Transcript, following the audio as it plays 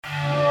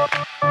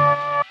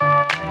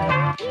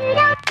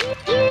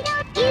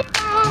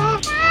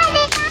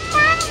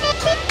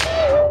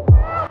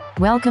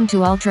Welcome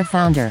to Ultra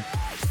Founder,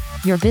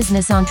 your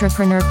business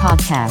entrepreneur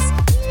podcast,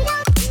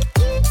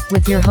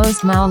 with your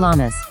host Mau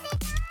Lamas.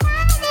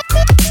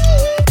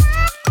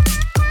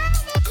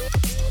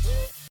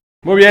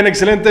 Muy bien,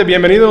 excelente.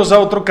 Bienvenidos a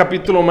otro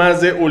capítulo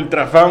más de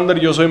Ultra Founder.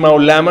 Yo soy Mau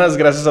Lamas.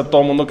 Gracias a todo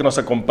el mundo que nos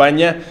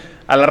acompaña.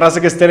 A la raza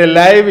que esté en el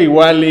live,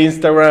 igual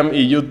Instagram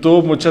y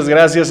YouTube. Muchas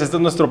gracias. Este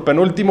es nuestro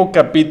penúltimo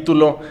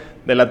capítulo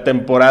de la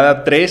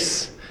temporada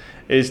 3.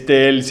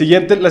 La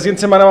siguiente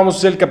semana vamos a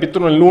hacer el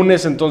capítulo el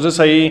lunes, entonces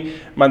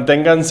ahí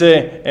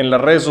manténganse en las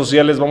redes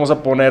sociales. Vamos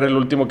a poner el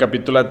último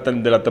capítulo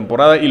de la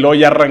temporada y luego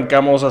ya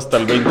arrancamos hasta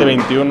el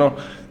 2021.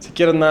 Si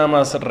quieres nada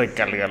más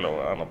recálgalo,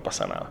 no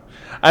pasa nada.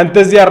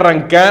 Antes de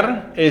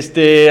arrancar,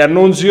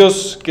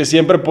 anuncios que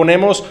siempre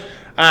ponemos.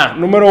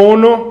 Número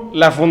 1,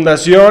 la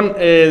fundación,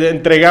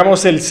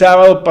 entregamos el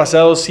sábado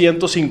pasado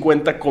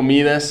 150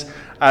 comidas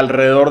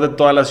alrededor de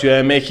toda la Ciudad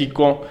de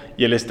México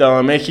y el Estado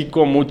de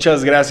México.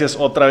 Muchas gracias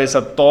otra vez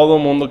a todo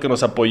mundo que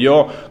nos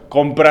apoyó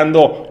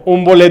comprando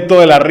un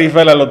boleto de la rifa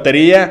de la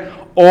lotería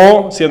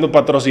o siendo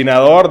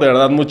patrocinador. De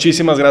verdad,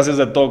 muchísimas gracias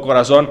de todo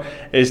corazón.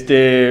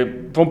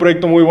 Fue un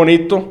proyecto muy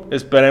bonito.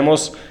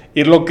 Esperemos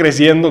irlo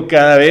creciendo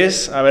cada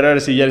vez. A ver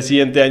si ya el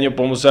siguiente año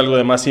podemos hacer algo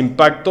de más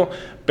impacto.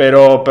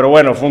 Pero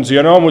bueno,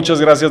 funcionó. Muchas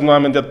gracias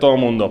nuevamente a todo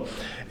el mundo.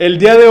 El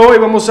día de hoy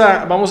vamos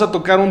a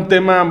tocar un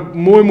tema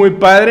muy muy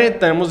padre.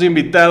 Tenemos de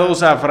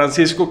invitados a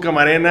Francisco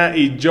Camarena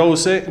y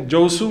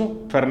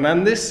Josu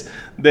Fernández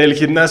del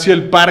Gimnasio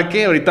El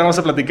Parque. Ahorita vamos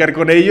a platicar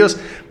con ellos.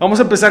 Vamos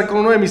a empezar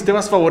con uno de mis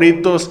temas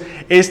favoritos.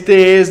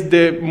 Este es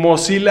de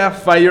Mozilla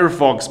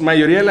Firefox.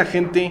 Mayoría de la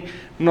gente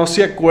no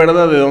se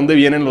acuerda de dónde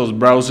vienen los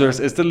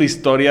browsers. Esta es la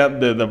historia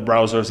de the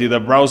browsers y the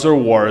browser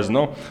wars,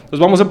 ¿no? Entonces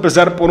vamos a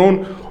empezar por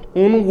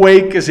un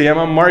güey que se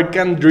llama Marc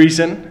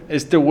Andreessen.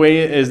 Este güey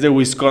es de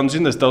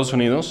Wisconsin, de Estados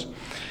Unidos.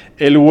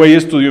 El güey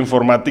estudió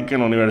informática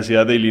en la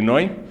Universidad de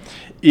Illinois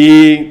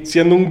y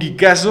siendo un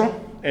geekazo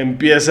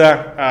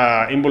empieza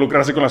a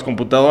involucrarse con las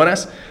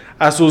computadoras.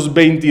 A sus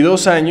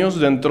 22 años,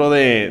 dentro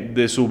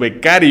de su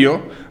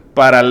becario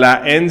para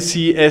la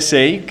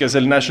NCSA, que es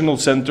el National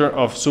Center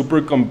of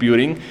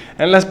Supercomputing,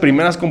 en las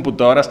primeras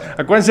computadoras.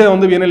 Acuérdense de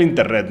dónde viene el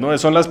internet, ¿no?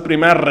 Son las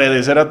primeras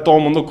redes, era todo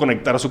el mundo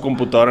conectar su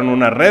computadora en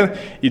una red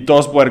y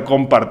todos poder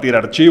compartir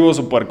archivos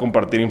o poder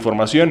compartir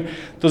información.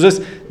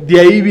 Entonces, de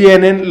ahí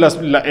vienen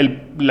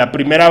la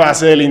primera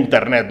base del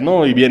internet,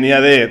 ¿no? Y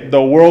venía de The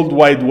World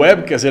Wide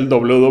Web, que es el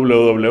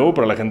www,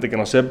 para la gente que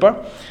no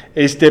sepa.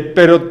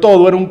 Pero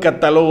todo era un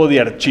catálogo de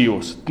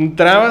archivos.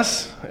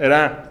 Entrabas,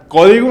 era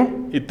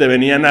código y te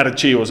venían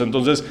archivos.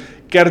 Entonces,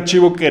 ¿qué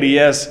archivo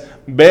querías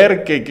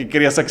ver? ¿Qué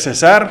querías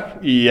accesar?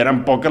 Y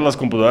eran pocas las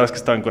computadoras que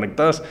estaban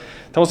conectadas.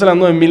 Estamos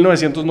hablando de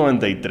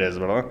 1993,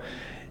 ¿verdad?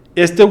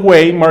 Este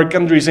güey, Marc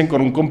Andreessen,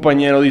 con un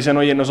compañero dicen,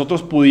 oye,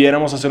 nosotros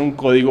pudiéramos hacer un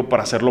código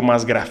para hacerlo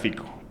más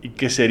gráfico y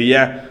que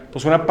sería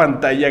pues una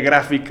pantalla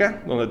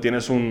gráfica donde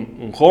tienes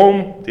un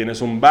home,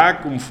 tienes un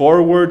back, un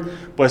forward,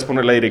 puedes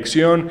poner la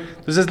dirección.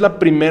 Entonces es la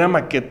primera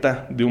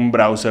maqueta de un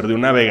browser, de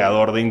un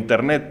navegador de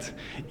internet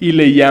y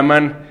le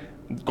llaman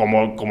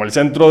como el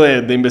centro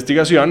de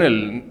investigación,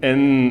 el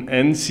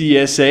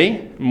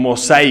NCSA,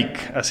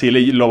 Mosaic, así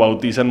lo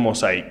bautizan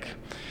Mosaic.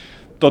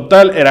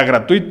 Total, era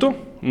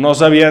gratuito. No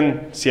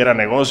sabían si era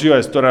negocio,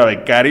 esto era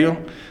becario.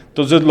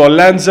 Entonces lo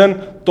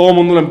lanzan, todo el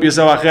mundo lo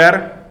empieza a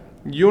bajar.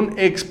 Y un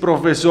ex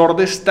profesor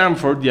de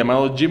Stanford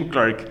llamado Jim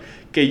Clark,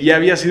 que ya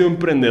había sido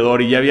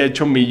emprendedor y ya había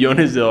hecho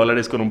millones de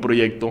dólares con un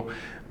proyecto,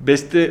 ve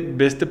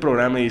este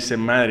programa y dice,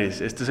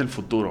 madres, este es el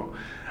futuro.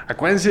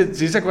 Acuérdense,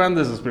 si se acuerdan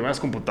de sus primeras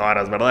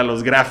computadoras, ¿verdad?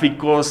 Los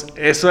gráficos,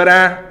 eso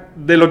era...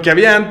 De lo que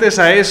había antes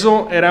a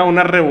eso era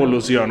una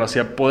revolución, o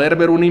sea, poder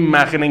ver una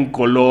imagen en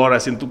color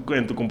así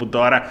en tu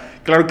computadora.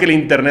 Claro que el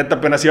internet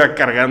apenas iba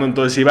cargando,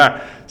 entonces se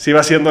iba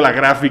haciendo la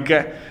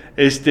gráfica.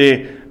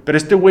 Pero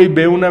este güey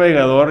ve un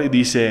navegador y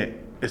dice,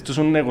 esto es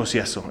un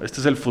negociazo, este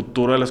es el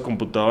futuro de las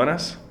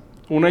computadoras.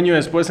 Un año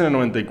después, en el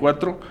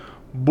 94,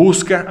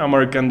 busca a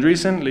Marc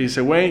Andreessen, le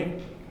dice, güey,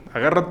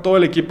 agarra todo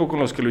el equipo con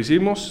los que lo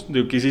hicimos,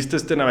 de que hiciste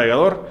este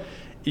navegador,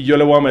 y yo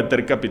le voy a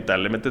meter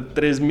capital. Le mete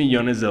 $3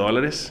 millones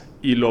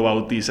y lo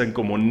bautizan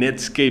como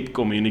Netscape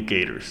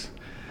Communicators.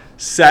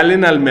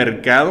 Salen al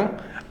mercado,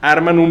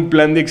 arman un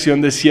plan de acción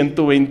de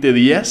 120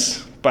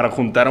 días para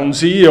juntar a un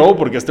CEO,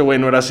 porque este güey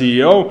no era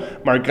CEO,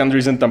 Marc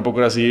Andreessen tampoco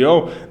era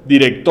CEO,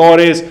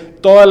 directores,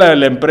 toda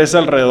la empresa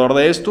alrededor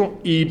de esto,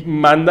 y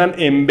mandan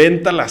en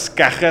venta las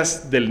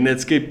cajas del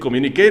Netscape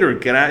Communicator,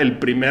 que era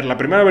la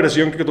primera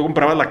versión que tú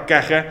comprabas la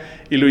caja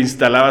y lo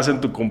instalabas en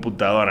tu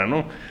computadora,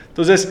 ¿no?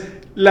 Entonces,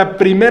 la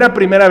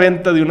primera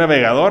venta de un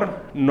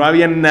navegador, no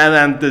había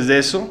nada antes de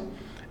eso.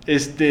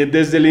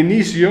 Desde el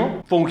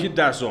inicio fue un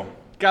hitazo.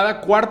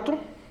 Cada cuarto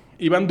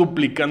iban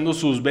duplicando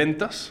sus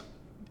ventas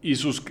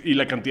y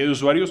la cantidad de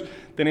usuarios.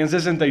 Tenían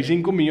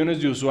 65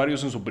 millones de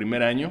usuarios en su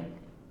primer año.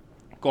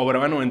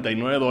 Cobraban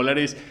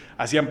 $99,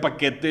 hacían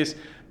paquetes,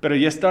 pero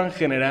ya estaban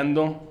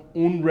generando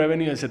un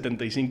revenue de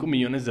 $75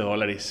 millones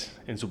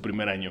en su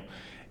primer año.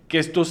 Que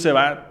esto se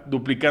va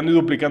duplicando y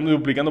duplicando y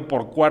duplicando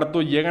por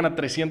cuarto, llegan a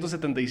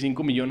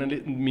 $375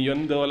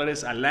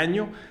 millones al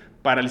año,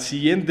 para el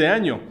siguiente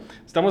año.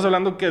 Estamos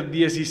hablando que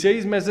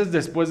 16 meses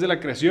después de la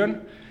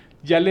creación,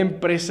 ya la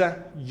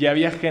empresa ya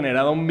había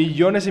generado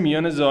millones y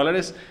millones de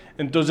dólares.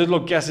 Entonces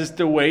lo que hace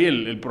este güey,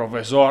 el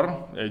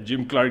profesor,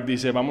 Jim Clark,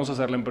 dice, vamos a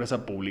hacer la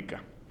empresa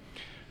pública.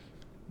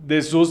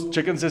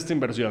 Chéquense esta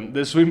inversión,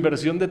 de su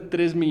inversión de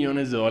 $3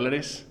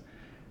 millones,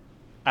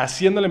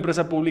 haciendo la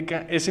empresa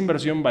pública, esa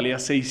inversión valía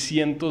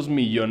 $600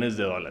 millones.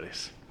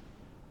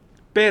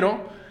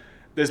 Pero,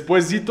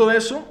 despuésito de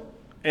eso,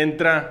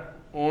 entra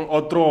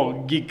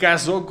otro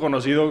geekazo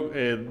conocido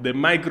de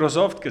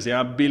Microsoft, que se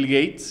llama Bill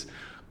Gates,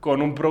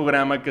 con un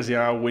programa que se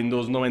llama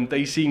Windows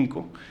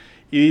 95,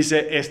 y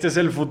dice, este es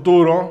el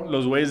futuro,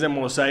 los güeyes de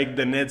Mosaic,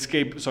 de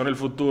Netscape son el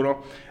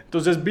futuro.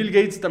 Entonces Bill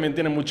Gates también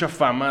tiene mucha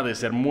fama de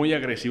ser muy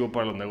agresivo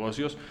para los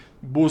negocios,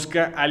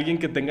 busca a alguien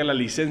que tenga la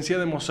licencia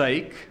de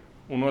Mosaic,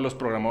 uno de los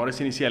programadores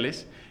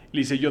iniciales, le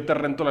dice, yo te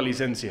rento la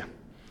licencia,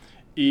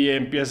 y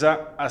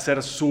empieza a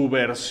hacer su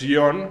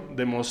versión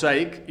de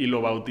Mosaic y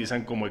lo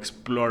bautizan como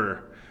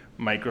Explorer,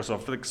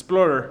 Microsoft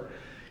Explorer.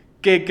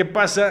 ¿Qué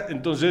pasa?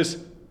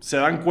 Entonces se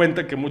dan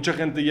cuenta que mucha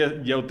gente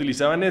ya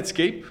utilizaba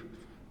Netscape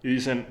y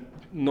dicen,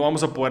 no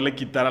vamos a poderle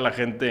quitar a la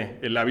gente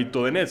el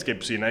hábito de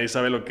Netscape si nadie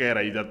sabe lo que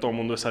era y ya todo el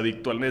mundo es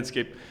adicto al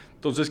Netscape.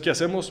 Entonces, ¿qué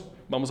hacemos?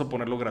 Vamos a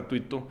ponerlo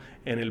gratuito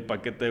en el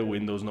paquete de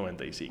Windows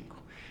 95.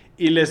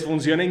 Y les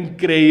funciona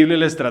increíble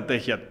la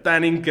estrategia,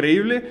 tan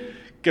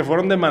increíble que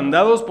fueron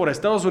demandados por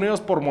Estados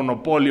Unidos por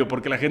monopolio,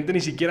 porque la gente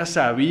ni siquiera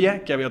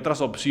sabía que había otras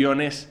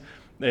opciones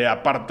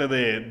aparte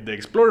de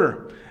Explorer.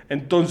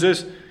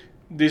 Entonces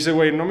dice,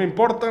 güey, no me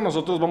importa,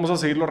 nosotros vamos a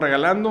seguirlo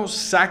regalando.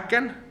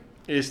 Sacan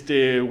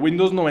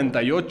Windows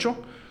 98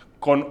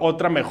 con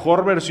otra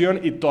mejor versión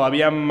y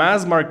todavía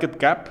más market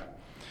cap.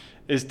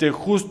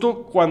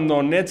 Justo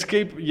cuando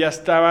Netscape ya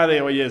estaba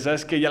de, oye,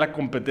 ¿sabes qué? Ya la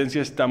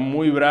competencia está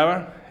muy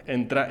brava.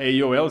 Entra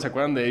AOL, ¿se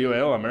acuerdan de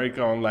AOL?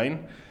 America Online.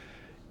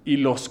 Y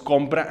los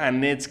compra a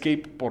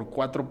Netscape por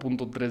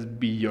 $4.3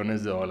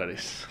 billones.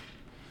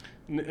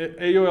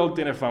 AOL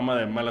tiene fama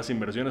de malas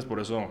inversiones, por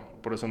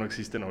eso no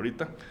existen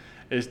ahorita.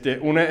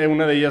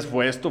 Una de ellas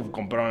fue esto,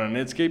 compraron a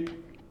Netscape.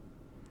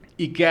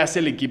 ¿Y qué hace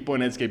el equipo de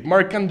Netscape?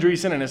 Mark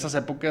Andreessen en esas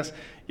épocas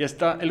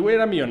el güey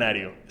era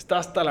millonario,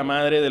 estaba hasta la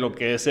madre de lo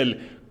que es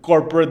el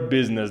corporate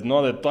business,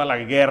 ¿no? De toda la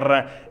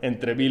guerra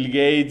entre Bill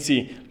Gates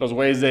y los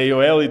güeyes de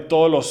AOL y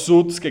todos los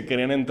suits que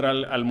querían entrar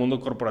al mundo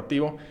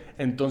corporativo.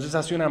 Entonces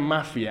hace una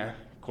mafia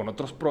con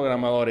otros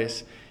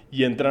programadores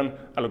y entran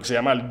a lo que se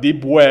llama el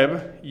Deep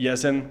Web y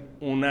hacen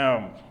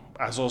una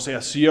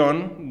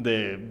asociación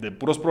de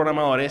puros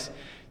programadores.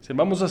 Dicen,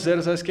 vamos a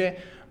hacer, ¿sabes qué?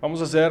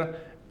 Vamos a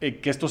hacer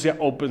que esto sea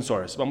open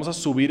source. Vamos a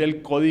subir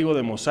el código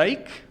de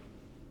Mosaic,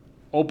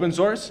 open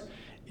source,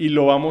 y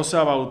lo vamos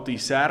a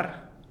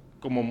bautizar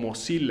como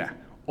Mozilla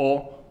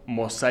o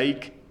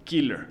Mosaic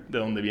Killer, de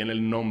donde viene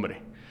el nombre.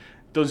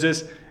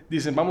 Entonces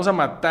dicen, vamos a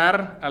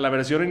matar a la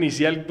versión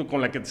inicial con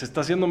la que se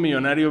está haciendo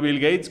millonario Bill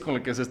Gates, con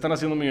la que se están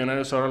haciendo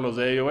millonarios ahora los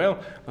de AOL.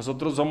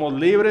 Nosotros somos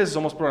libres,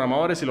 somos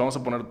programadores y lo vamos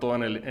a poner todo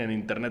en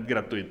internet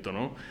gratuito,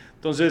 ¿no?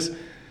 Entonces,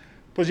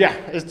 pues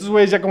ya, estos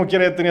güeyes ya como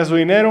quiera ya tenían su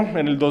dinero.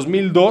 En el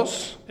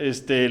 2002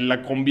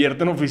 la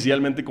convierten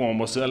oficialmente como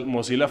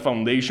Mozilla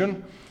Foundation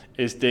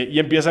y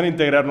empiezan a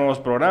integrar nuevos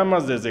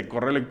programas desde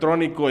correo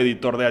electrónico,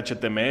 editor de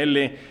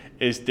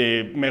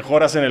HTML,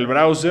 mejoras en el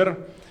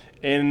browser.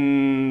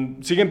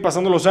 Siguen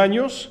pasando los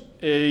años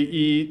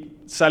y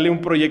sale un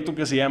proyecto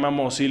que se llama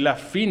Mozilla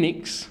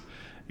Phoenix,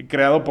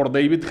 creado por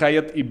David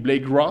Hyatt y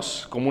Blake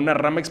Ross como una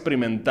rama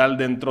experimental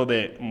dentro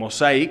de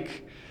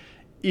Mosaic,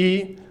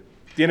 y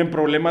tienen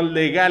problemas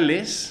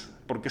legales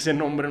porque ese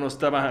nombre no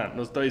estaba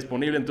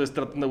disponible. Entonces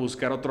tratan de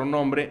buscar otro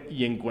nombre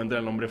y encuentran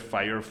el nombre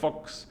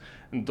Firefox.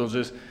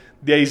 Entonces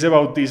de ahí se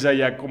bautiza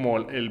ya como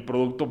el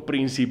producto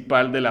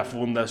principal de la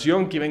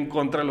fundación, que iba en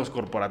contra de los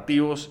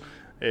corporativos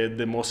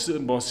de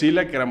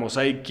Mozilla, que era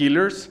Mosaic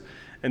Killers.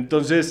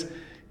 Entonces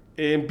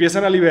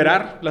empiezan a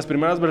liberar las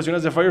primeras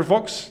versiones de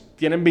Firefox.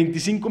 Tienen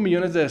 25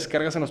 millones de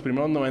descargas en los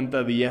primeros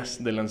 90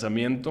 días de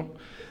lanzamiento.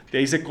 De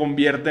ahí se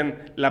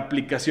convierten la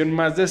aplicación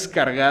más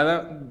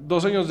descargada.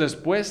 2 años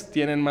después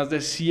tienen más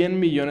de 100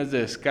 millones de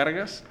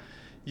descargas.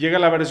 Llega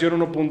la versión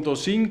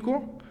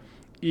 1.5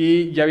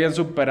 y ya habían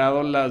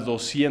superado las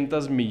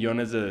 200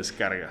 millones de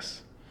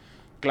descargas.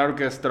 Claro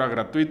que esto era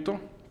gratuito.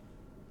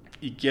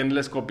 ¿Y quién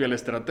les copia la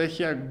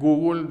estrategia?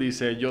 Google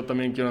dice, yo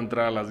también quiero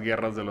entrar a las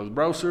guerras de los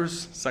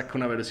browsers. Saca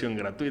una versión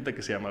gratuita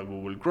que se llama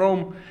Google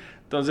Chrome.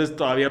 Entonces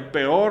todavía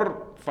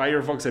peor,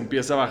 Firefox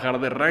empieza a bajar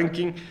de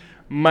ranking.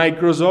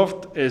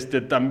 Microsoft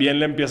también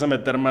le empieza a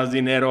meter más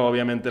dinero,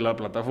 obviamente, a la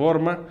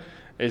plataforma.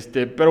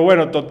 Pero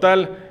bueno,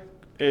 total,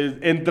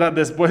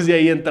 después de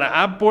ahí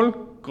entra Apple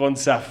con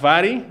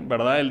Safari,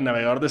 ¿verdad? El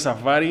navegador de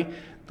Safari.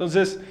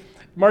 Entonces,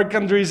 Mark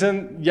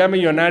Andreessen, ya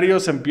millonario,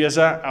 se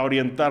empieza a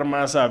orientar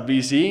más a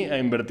VC, a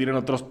invertir en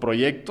otros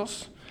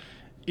proyectos.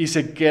 Y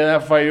se queda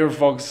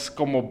Firefox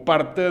como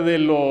parte de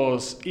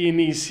los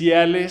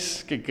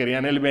iniciales que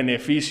querían el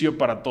beneficio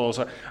para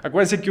todos.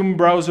 Acuérdense que un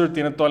browser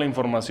tiene toda la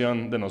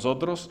información de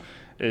nosotros.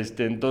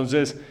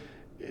 Entonces,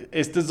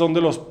 Este son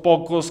de los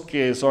pocos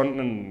que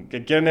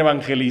quieren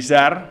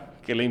evangelizar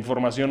que la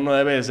información no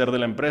debe de ser de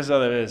la empresa,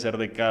 debe de ser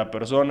de cada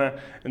persona.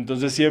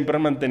 Entonces siempre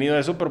han mantenido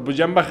eso, pero pues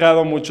ya han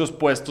bajado muchos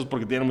puestos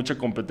porque tienen mucha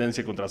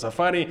competencia contra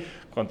Safari,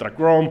 contra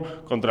Chrome,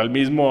 contra el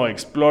mismo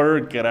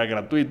Explorer que era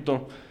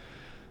gratuito.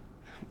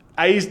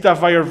 Ahí está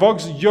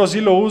Firefox, yo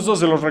sí lo uso,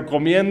 se los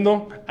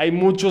recomiendo. Hay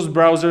muchos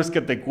browsers que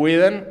te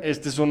cuidan,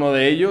 este es uno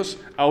de ellos.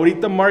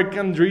 Ahorita Marc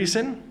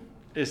Andreessen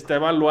está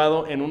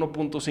evaluado en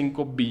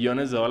 1.5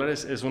 billones de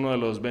dólares, es uno de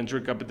los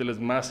venture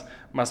capitalists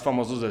más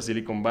famosos de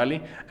Silicon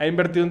Valley. Ha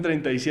invertido en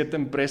 37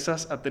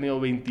 empresas, ha tenido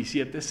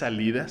 27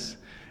 salidas,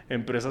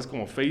 empresas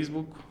como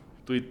Facebook,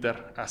 Twitter,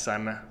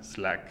 Asana,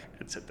 Slack,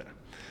 etc.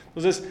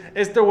 Entonces,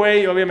 este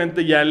güey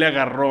obviamente ya le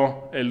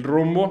agarró el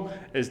rumbo.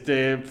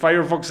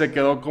 Firefox se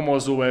quedó como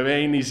su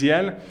bebé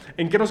inicial.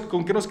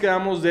 ¿Con qué nos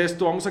quedamos de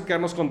esto? Vamos a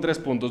quedarnos con 3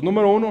 puntos.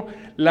 Número 1,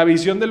 la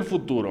visión del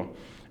futuro.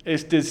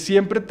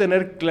 Siempre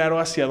tener claro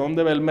hacia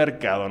dónde va el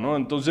mercado, ¿no?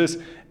 Entonces,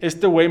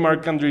 este güey,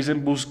 Marc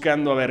Andreessen,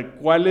 buscando a ver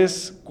cuál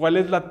es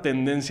la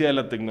tendencia de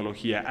la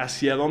tecnología,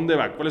 hacia dónde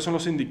va, cuáles son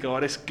los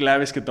indicadores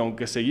claves que tengo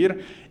que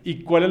seguir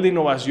y cuál es la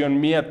innovación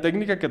mía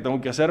técnica que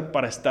tengo que hacer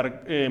para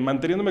estar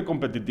manteniéndome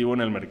competitivo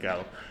en el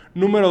mercado.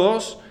 Número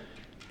 2,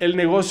 el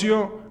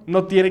negocio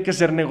no tiene que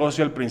ser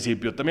negocio al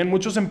principio. También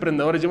muchos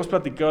emprendedores, ya hemos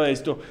platicado de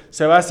esto,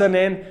 se basan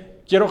en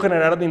quiero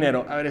generar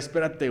dinero. A ver,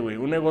 espérate, güey,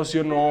 un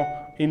negocio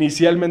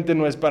inicialmente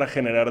no es para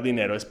generar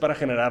dinero, es para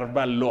generar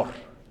valor.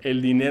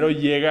 El dinero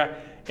llega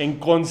en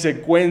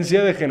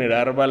consecuencia de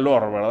generar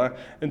valor, ¿verdad?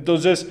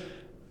 Entonces,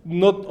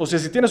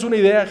 si tienes una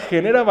idea,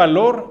 genera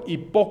valor y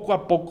poco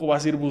a poco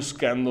vas a ir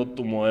buscando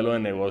tu modelo de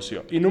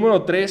negocio. Y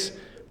número 3,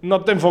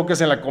 no te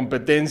enfoques en la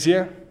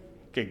competencia,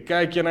 que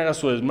cada quien haga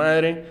su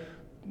desmadre.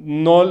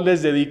 No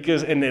les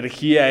dediques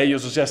energía a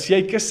ellos. O sea, sí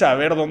hay que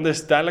saber dónde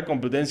está la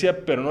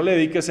competencia, pero no le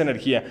dediques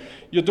energía.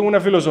 Yo tengo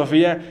una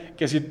filosofía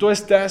que si tú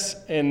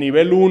estás en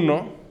nivel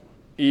 1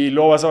 y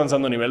luego vas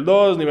avanzando a nivel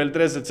 2, nivel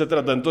 3,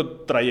 etcétera, tanto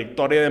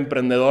trayectoria de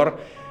emprendedor,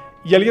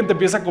 y alguien te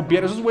empieza a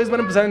copiar, esos güeyes van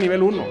a empezar en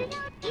nivel 1.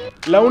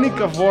 La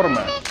única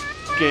forma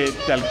que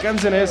te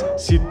alcancen es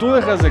si tú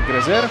dejas de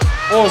crecer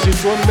o si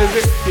tú en vez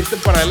de irte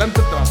para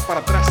adelante te vas para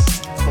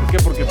atrás. ¿Por qué?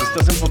 Porque te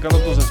estás enfocando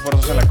tus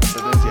esfuerzos en la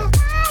competencia.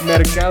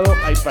 Mercado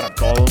hay para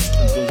todos,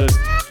 entonces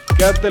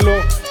quédatelo,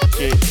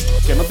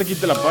 que no te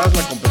quite la paz,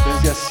 la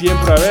competencia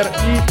siempre va a haber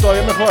y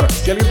todavía mejor,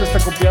 si alguien te está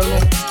copiando,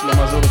 lo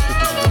más seguro es que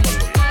estés haciendo algo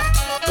bien.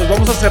 Entonces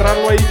vamos a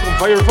cerrarlo ahí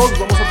con Firefox,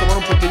 vamos a tomar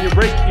un pequeño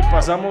break y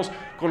pasamos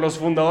con los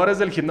fundadores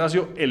del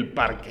gimnasio El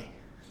Parque.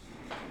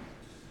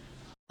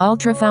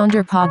 Ultra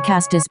Founder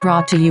Podcast is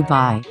brought to you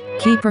by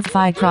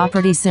Keeperfy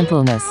Property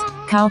Simpleness,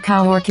 Cow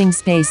Working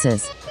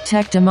Spaces,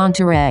 Tech de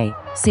Monterrey,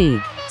 Seed,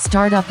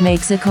 Startup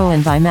Mexico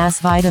and by Mass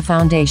Vida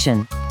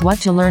Foundation. What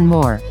to learn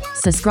more?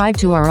 Subscribe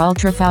to our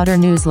Ultra Founder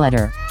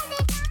newsletter.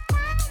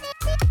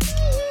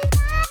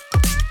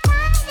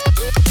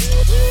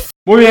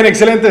 Muy bien,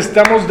 excelente.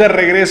 Estamos de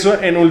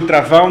regreso en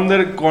Ultra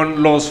Founder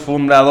con los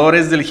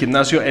fundadores del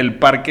gimnasio El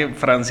Parque,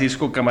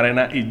 Francisco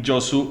Camarena y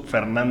Josu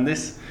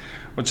Fernández.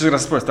 Muchas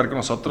gracias por estar con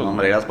nosotros. No,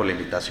 hombre, gracias por la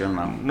invitación,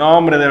 man. No,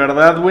 hombre, de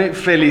verdad, güey,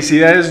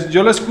 felicidades.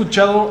 Yo lo he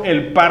escuchado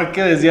El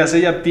Parque desde hace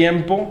ya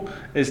tiempo.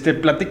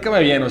 Platícame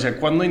bien, o sea,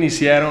 ¿cuándo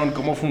iniciaron?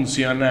 ¿Cómo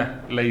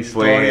funciona la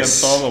historia?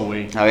 Pues, todo,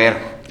 güey. A ver,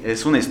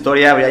 es una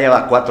historia, ya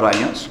lleva 4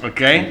 años.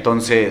 Ok.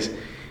 Entonces,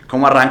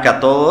 ¿cómo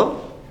arranca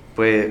todo?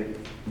 Pues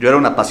yo era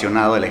un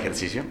apasionado del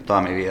ejercicio,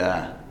 toda mi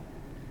vida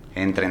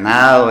he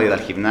entrenado, he ido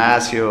al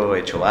gimnasio, he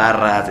hecho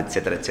barras,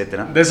 etcétera,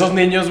 etcétera. De esos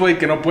niños, güey,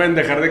 que no pueden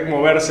dejar de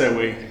moverse,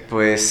 güey.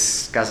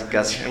 Pues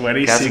casi.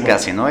 Buenísimo.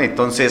 Casi, ¿no?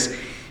 Entonces,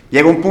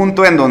 llega un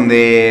punto en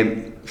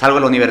donde salgo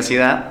de la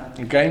universidad,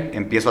 okay.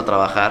 Empiezo a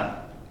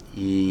trabajar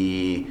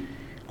y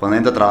cuando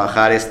entro a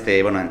trabajar,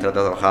 entré a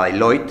trabajar a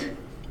Deloitte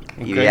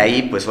y de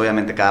ahí, pues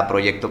obviamente cada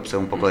proyecto pues, era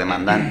un poco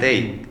demandante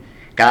y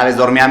cada vez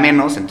dormía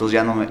menos, entonces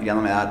ya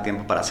no me daba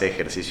tiempo para hacer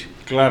ejercicio.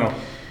 Claro.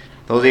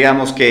 Entonces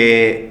digamos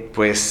que,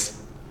 pues...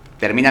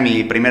 Termina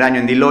mi primer año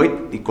en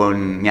Deloitte y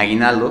con mi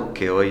aguinaldo,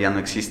 que hoy ya no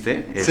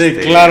existe. Sí,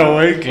 claro,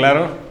 güey,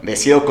 claro.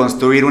 Decido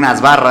construir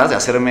unas barras, de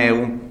hacerme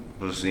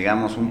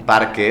un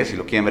parque, si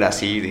lo quieren ver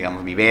así,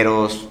 digamos,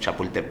 Viveros,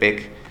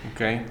 Chapultepec.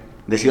 Okay.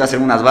 Decido hacer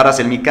unas barras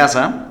en mi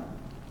casa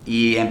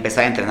y empecé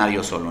a entrenar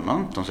yo solo, ¿no?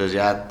 Entonces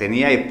ya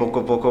tenía y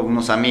poco a poco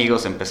unos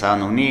amigos se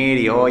empezaban a unir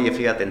y, oye,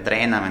 fíjate,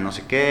 entréname, no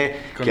sé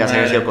qué, quiero hacer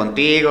ejercicio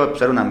contigo.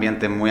 Pues era un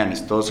ambiente muy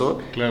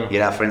amistoso, claro. Y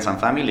era friends and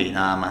family y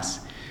nada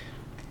más.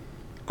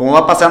 Como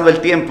va pasando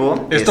el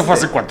tiempo... Esto fue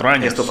hace 4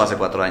 años. Esto fue hace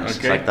 4 años,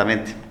 okay.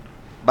 Exactamente.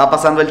 Va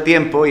pasando el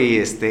tiempo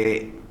y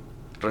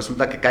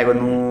resulta que caigo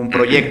en un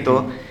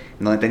proyecto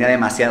donde tenía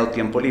demasiado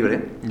tiempo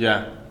libre.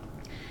 Ya.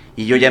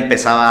 Y yo ya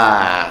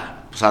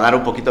empezaba a dar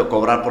un poquito de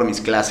cobrar por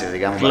mis clases,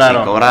 digamos.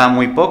 Claro. Así. Cobraba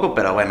muy poco,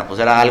 pero bueno, pues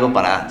era algo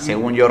para,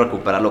 según yo,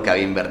 recuperar lo que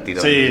había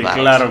invertido. Sí, en mis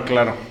barras.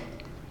 claro.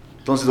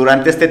 Entonces,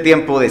 durante este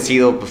tiempo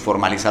decido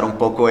formalizar un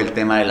poco el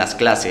tema de las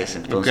clases.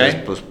 Entonces,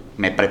 okay.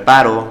 Me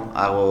preparo,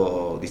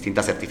 hago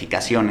distintas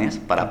certificaciones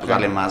para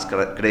darle más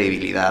mayor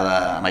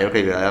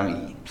credibilidad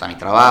a mi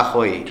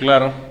trabajo y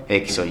claro.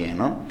 X o Y,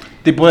 ¿no?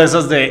 Tipo de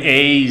esas de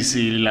ACE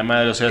y la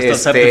madre, o sea,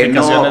 estas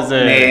certificaciones no,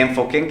 de... me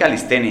enfoqué en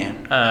calistenia,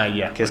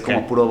 ya. que es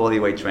como puro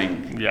bodyweight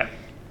training. Ya.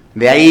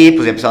 De ahí,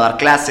 pues empezó a dar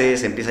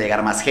clases, empieza a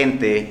llegar más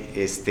gente,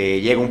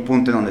 llega un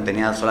punto en donde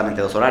tenía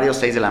solamente 2 horarios,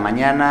 6 de la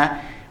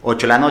mañana,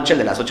 8 de la noche, el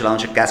de las 8 de la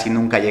noche casi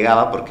nunca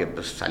llegaba porque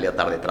pues salía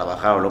tarde de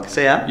trabajar o lo que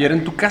sea. ¿Y era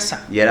en tu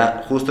casa? Y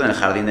era justo en el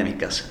jardín de mi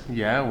casa.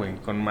 Ya, güey,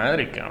 con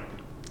madre, cabrón.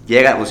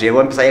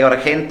 Empezó a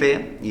llegar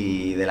gente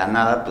y de la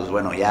nada, pues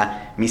bueno,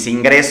 ya mis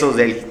ingresos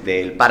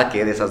del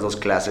parque, de esas 2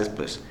 clases,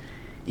 pues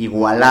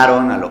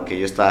igualaron a lo que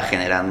yo estaba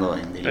generando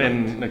en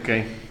Deloitte.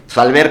 Okay. Pues,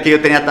 al ver que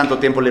yo tenía tanto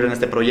tiempo libre en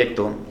este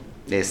proyecto,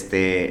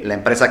 la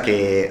empresa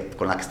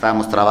con la que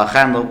estábamos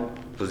trabajando,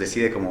 pues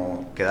decide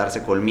como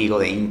quedarse conmigo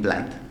de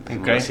implant,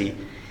 así.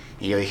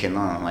 Y yo dije,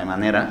 no hay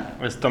manera.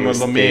 Esto no es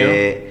lo mío.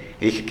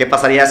 Y dije, ¿qué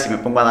pasaría si me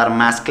pongo a dar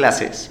más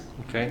clases?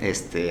 Okay.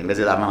 En vez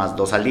de dar nada más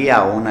 2 al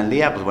día o 1 al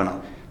día, pues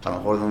bueno, a lo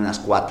mejor de unas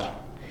 4.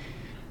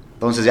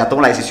 Entonces ya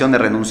tomo la decisión de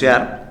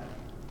renunciar,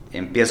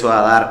 empiezo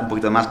a dar un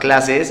poquito más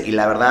clases y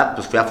la verdad,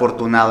 pues fui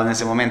afortunado en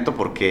ese momento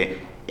porque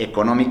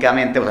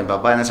económicamente, o sea, mi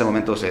papá en ese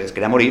momento se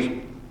quería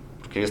morir,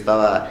 porque yo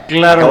estaba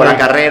acabó la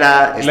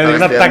carrera,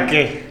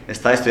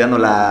 estaba estudiando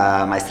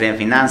la maestría en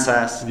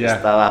finanzas,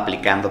 estaba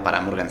aplicando para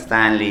Morgan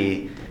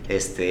Stanley,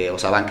 o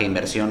sea, banca de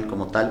inversión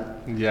como tal.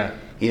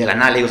 Y de la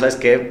nada le digo, ¿sabes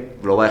qué?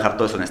 Lo voy a dejar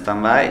todo eso en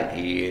stand-by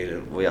y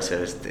voy a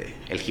hacer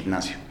el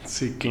gimnasio.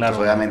 Sí, claro.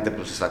 Pues obviamente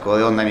pues se sacó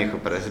de onda y me dijo,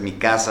 pero esa es mi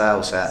casa,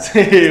 o sea,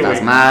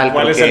 estás mal.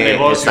 ¿Cuál es el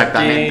negocio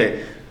exactamente, aquí?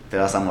 Te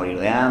vas a morir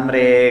de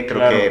hambre,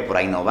 creo que por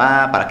ahí no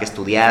va, ¿para qué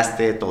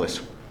estudiaste? Todo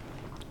eso.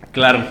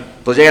 Claro.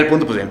 Pues llega el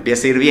punto, pues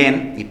empieza a ir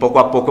bien y poco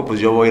a poco pues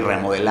yo voy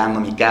remodelando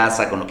mi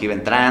casa con lo que iba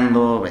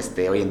entrando.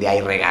 Hoy en día hay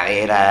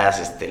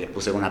regaderas, le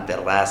puse una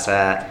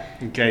terraza,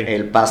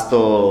 el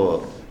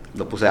pasto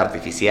lo puse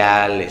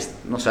artificial,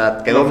 o sea,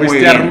 quedó muy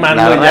bien.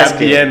 Armando, la verdad es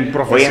que bien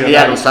profesional. Hoy en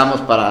día lo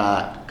usamos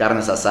para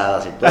carnes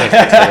asadas y todo,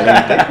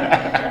 excelente,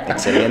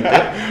 excelente.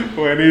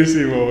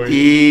 Buenísimo, güey.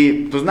 Y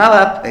pues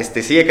nada,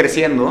 sigue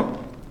creciendo.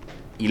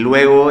 Y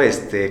luego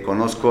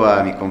conozco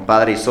a mi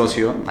compadre y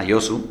socio, a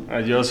Yosu.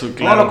 A Yosu,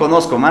 claro. No lo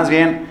conozco, más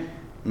bien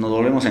nos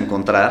volvemos a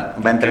encontrar.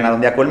 Va a entrenar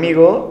un día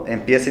conmigo,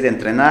 empieza a ir a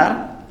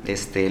entrenar,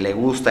 le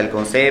gusta el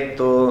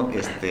concepto,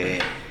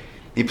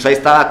 y pues ahí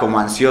estaba como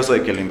ansioso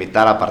de que lo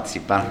invitara a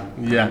participar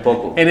un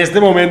poco. ¿En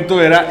este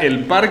momento era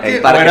el parque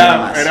o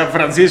era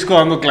Francisco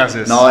dando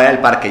clases? No, era el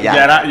parque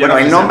ya. Bueno,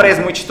 el nombre es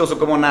muy chistoso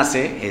cómo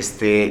nace.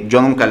 Yo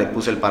nunca le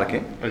puse el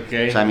parque.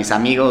 Okay. O sea, mis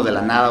amigos de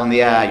la nada un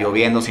día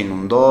lloviendo se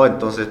inundó,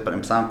 entonces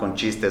empezaban con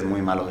chistes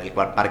muy malos del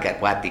parque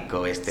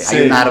acuático.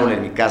 Hay un árbol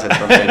en mi casa,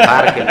 entonces el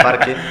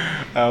parque.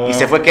 Wow. Y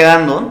se fue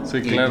quedando. Sí,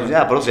 y claro. Pues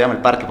ya, por eso se llama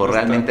el parque, porque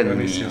realmente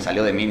ni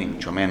salió de mí, ni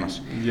mucho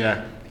menos.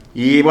 Ya.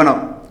 Y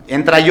bueno,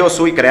 entra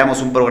Yosu y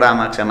creamos un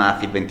programa que se llama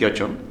Fit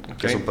 28,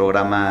 que es un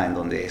programa en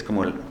donde es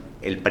como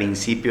el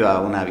principio a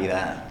una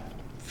vida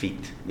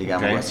fit,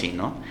 digamos así,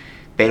 ¿no?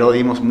 Pero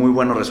dimos muy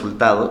buenos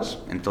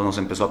resultados, entonces nos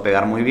empezó a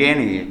pegar muy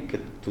bien y que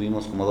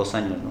tuvimos como 2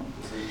 años, ¿no?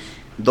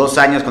 2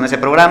 años con ese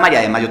programa y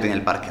además yo tenía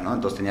el parque, ¿no?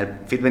 Entonces tenía el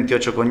Fit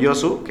 28 con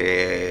Yosu,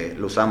 que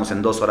lo usábamos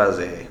en 2 horas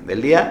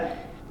del día,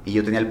 y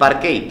yo tenía el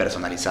parque y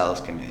personalizados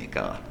que me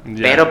dedicaba.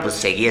 Pero pues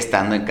seguí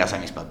estando en casa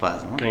de mis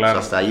papás, ¿no? Claro.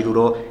 Hasta ahí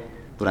duró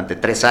durante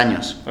 3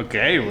 años. Ok,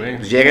 güey.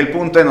 Pues llega el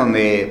punto en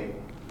donde,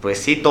 pues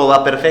sí, todo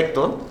va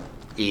perfecto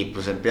y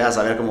pues empiezas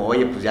a ver como,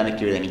 oye, pues ya me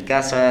quiero ir de mi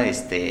casa,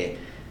 pues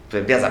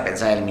empiezas a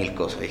pensar en 1000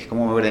 cosas. Dije,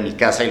 ¿cómo me voy de mi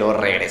casa y luego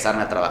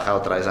regresarme a trabajar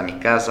otra vez a mi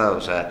casa?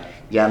 O sea,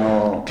 ya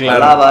no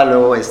hablaba,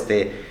 luego,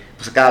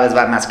 pues cada vez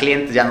van más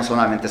clientes, ya no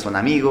solamente son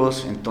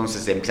amigos,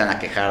 entonces se empiezan a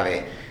quejar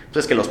de,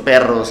 pues es que los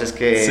perros, es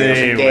que no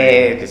sé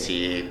qué, que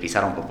si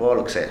pisaron popó,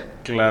 lo que sea.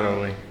 Claro,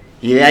 güey.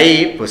 Y de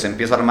ahí, pues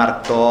empiezo a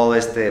armar todo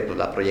pues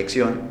la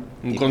proyección.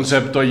 Un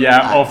concepto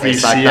ya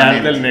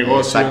oficial del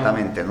negocio.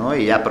 Exactamente, ¿no?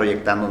 Y ya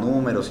proyectando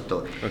números y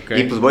todo.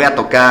 Y pues voy a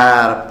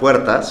tocar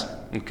puertas.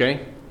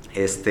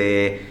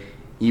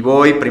 Y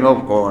voy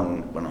primero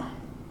con,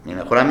 mi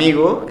mejor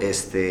amigo,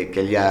 que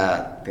él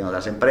ya tiene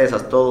las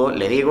empresas, todo.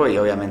 Le digo y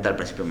obviamente al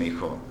principio me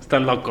dijo...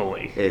 Estás loco,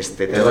 güey.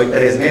 Te doy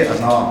 3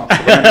 meses. No,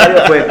 su comentario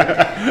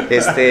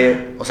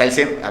fue... o sea, él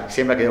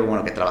siempre ha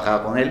querido que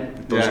trabajaba con él.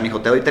 Entonces me dijo,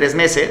 te doy 3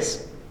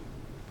 meses,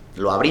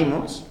 lo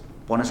abrimos,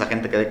 pones a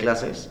gente que dé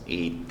clases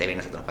y te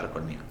vienes a trabajar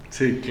conmigo.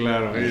 Sí,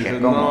 claro. Y dije,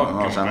 ¿cómo?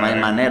 No, o sea, no hay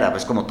manera,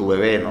 pues como tu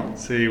bebé, ¿no?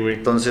 Sí, güey.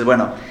 Entonces,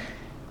 bueno,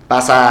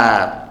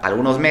 pasa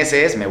algunos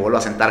meses, me vuelvo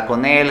a sentar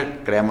con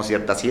él, creamos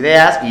ciertas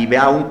ideas y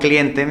veo a un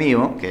cliente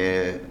mío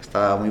que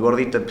estaba muy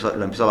gordito,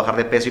 lo empezó a bajar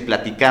de peso y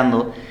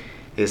platicando,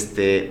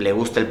 le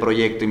gusta el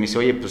proyecto y me dice,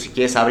 oye, pues si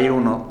quieres abrir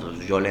uno,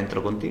 pues yo le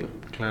entro contigo.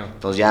 Claro.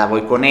 Entonces ya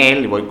voy con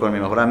él, voy con mi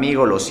mejor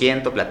amigo, lo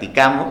siento,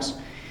 platicamos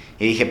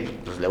y dije,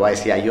 pues le voy a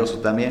decir a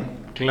Yosu también.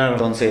 Claro.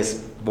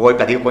 Entonces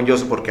platico con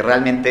Yosu porque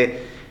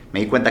realmente me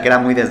di cuenta que era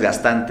muy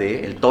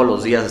desgastante el todos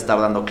los días estar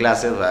dando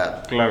clases. O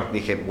sea,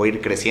 dije, voy a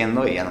ir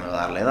creciendo y ya no me va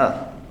a dar la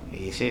edad.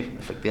 Y sí,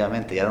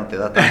 efectivamente, ya no te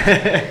da tanto.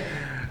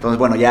 Entonces,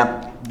 bueno,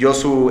 ya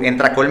Yosu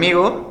entra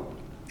conmigo,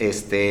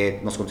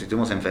 nos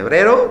constituimos en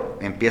febrero,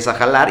 empieza a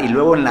jalar y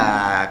luego en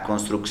la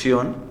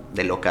construcción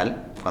del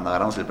local, cuando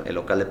agarramos el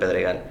local de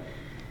Pedregal,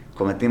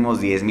 cometimos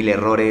 10,000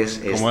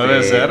 errores. Como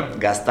debe ser.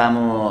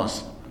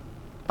 Gastamos,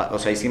 o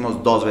sea,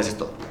 hicimos 2 veces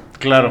todo.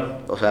 Claro.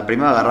 O sea,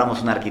 primero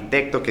agarramos un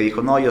arquitecto que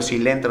dijo, no, yo sí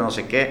le entro, no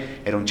sé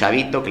qué. Era un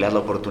chavito que le das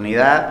la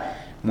oportunidad.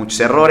 Muchos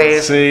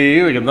errores.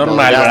 Sí,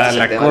 normal,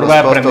 la curva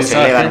de los costos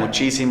aprendizaje se elevan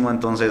muchísimo.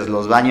 Entonces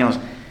los baños,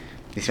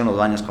 hicieron los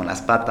baños con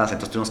las patas.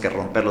 Entonces tuvimos que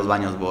romper los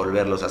baños,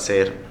 volverlos a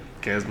hacer.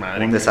 Que es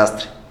madre. Un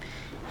desastre.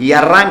 Y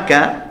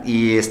arranca,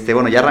 y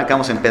ya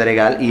arrancamos en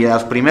Pedregal. Y a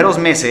los primeros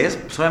meses,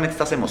 pues obviamente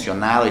estás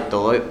emocionado y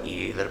todo.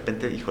 Y de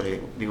repente,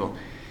 digo,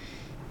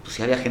 pues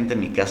si había gente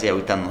en mi casa y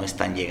ahorita no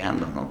están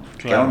llegando, ¿no? Claro.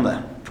 ¿Qué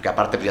onda? Porque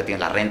aparte pues ya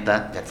tienes la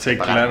renta, ya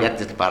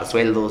tienes que pagar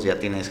sueldos,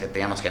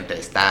 teníamos gente de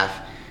staff,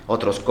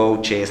 otros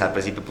coaches. Al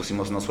principio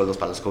pusimos unos sueldos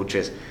para los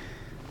coaches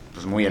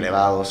pues muy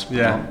elevados,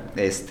 ¿no?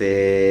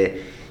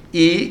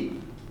 Y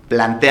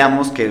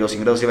planteamos que los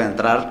ingresos iban a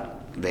entrar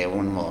de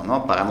un modo,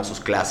 ¿no? Pagamos sus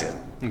clases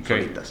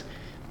solitas.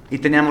 Y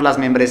teníamos las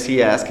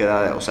membresías que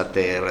era, o sea,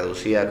 te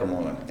reducía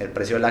como el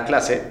precio de la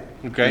clase.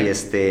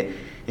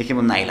 Y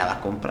dijimos, nadie la va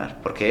a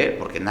comprar. ¿Por qué?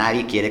 Porque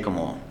nadie quiere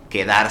como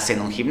quedarse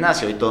en un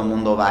gimnasio y todo el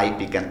mundo va y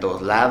pica en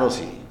todos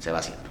lados y se va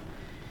haciendo.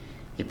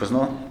 Y pues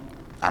no,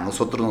 a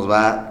nosotros nos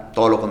va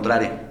todo lo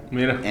contrario.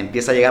 Mira.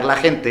 Empieza a llegar la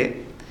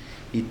gente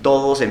y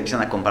todos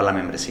empiezan a comprar la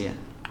membresía.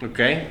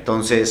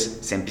 Entonces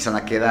se empiezan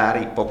a quedar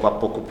y poco a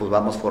poco pues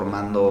vamos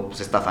formando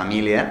pues esta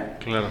familia.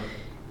 Claro.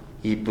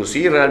 Y pues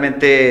sí,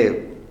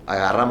 realmente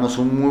agarramos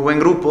un muy buen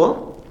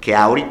grupo que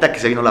ahorita que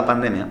se vino la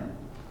pandemia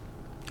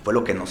fue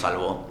lo que nos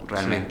salvó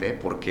realmente,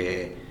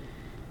 porque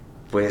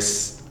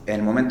pues en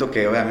el momento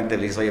que obviamente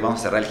le dices, oye, vamos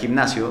a cerrar el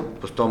gimnasio,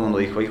 pues todo el mundo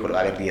dijo, híjole, va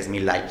a haber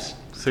 10,000 lives.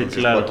 Sí, entonces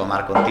claro. puedo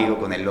tomar contigo,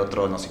 con el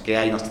otro, no sé qué,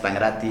 hay unos que están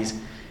gratis.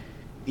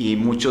 Y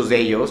muchos de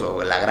ellos,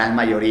 o la gran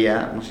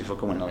mayoría, no sé si fue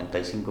como el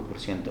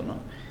 95%, ¿no?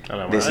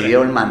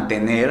 Decidieron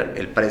mantener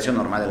el precio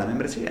normal de la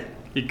membresía.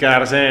 Y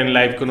quedarse en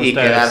live con ustedes. Y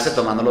quedarse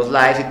tomando los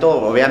lives y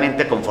todo.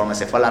 Obviamente, conforme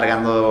se fue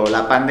alargando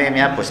la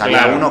pandemia, pues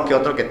había uno que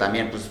otro que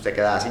también pues, se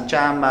quedaba sin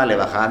chamba, le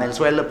bajaban el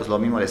sueldo, pues lo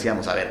mismo le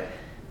decíamos, a ver,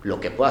 lo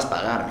que puedas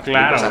pagar.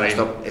 Claro, o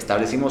sea,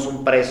 establecimos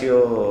un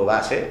precio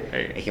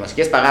base. Dijimos, si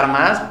quieres pagar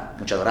más,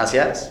 muchas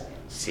gracias.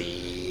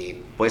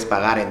 Si puedes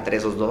pagar entre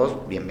esos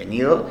dos,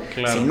 bienvenido.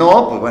 Claro. Si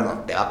no, pues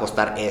bueno, te va a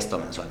costar esto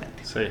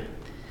mensualmente. Sí.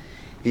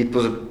 Y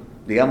pues,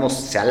 digamos,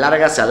 se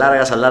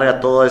alarga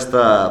toda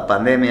esta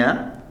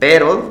pandemia.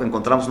 Pero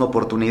encontramos una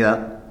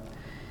oportunidad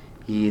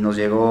y nos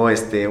llegó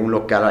un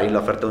local, ahí la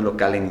oferta de un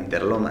local en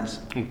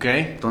Interlomas.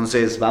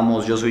 Entonces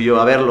vamos, yo soy yo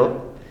a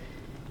verlo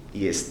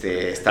y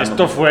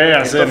Esto fue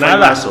hace nada. En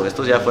marzo,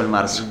 esto ya fue en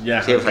marzo.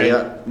 Sí, o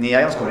sea, ni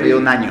habíamos cumplido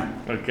un año.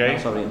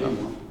 Vamos abriendo.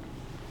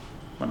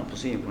 Bueno, pues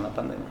sí, con la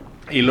pandemia.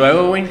 ¿Y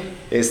luego, güey?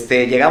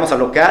 Llegamos al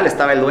local,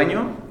 estaba el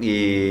dueño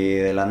y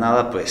de la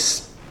nada,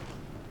 pues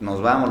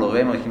nos vamos, lo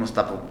vemos, dijimos,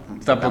 está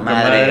poca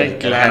madre,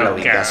 claro, la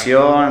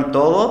ubicación,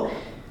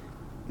 todo.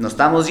 Nos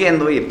estábamos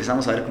yendo y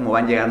empezamos a ver cómo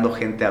van llegando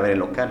gente a ver el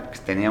local, que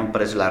tenía un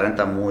precio de la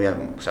renta muy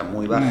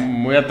baja.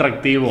 Muy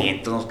atractivo. Y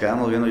entonces nos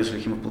quedamos viendo y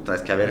dijimos, puta,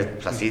 es que a ver,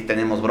 pues así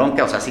tenemos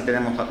bronca, o sea, sí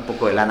tenemos un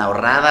poco de lana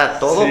ahorrada,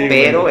 todo, sí,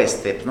 pero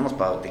pues no hemos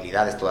pagado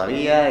utilidades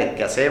todavía,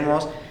 ¿qué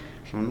hacemos?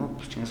 Dijimos, no,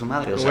 pues chingue su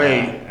madre, o sea...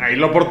 Güey, ahí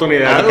la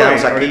oportunidad, güey,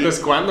 ahorita es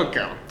cuando,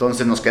 cabrón.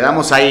 Entonces nos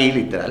quedamos ahí,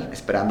 literal,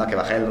 esperando a que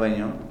bajara el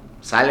dueño,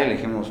 sale y le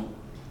dijimos,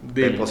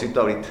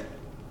 deposito ahorita.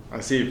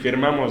 Así,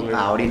 firmamos, güey.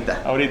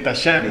 Ahorita,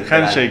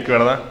 handshake,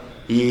 ¿verdad?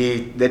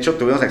 Y de hecho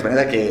tuvimos la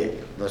experiencia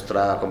que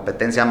nuestra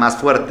competencia más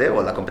fuerte,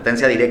 o la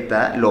competencia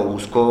directa, lo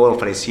buscó,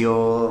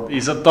 ofreció...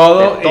 Hizo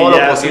todo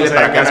lo posible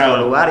para quedarse con el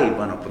lugar y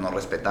bueno, pues nos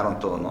respetaron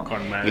todo, ¿no?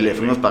 Y le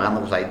fuimos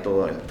pagando pues ahí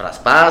todo el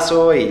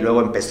traspaso y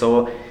luego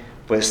empezó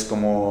pues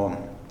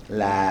como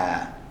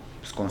la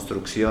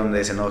construcción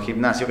de ese nuevo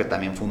gimnasio, que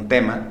también fue un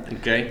tema,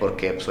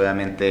 porque pues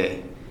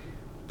obviamente...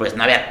 pues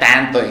no había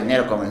tanto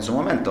dinero como en su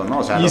momento, ¿no?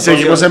 O sea, y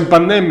seguimos en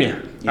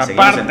pandemia.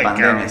 Seguimos en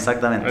pandemia,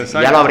 exactamente.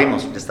 Exacto. Ya lo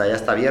abrimos, ya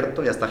está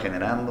abierto, ya está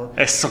generando.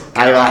 Eso.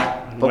 Ahí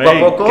va, poco a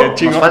poco.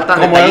 Nos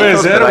faltan como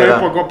detallitos, debe ser, güey,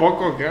 poco a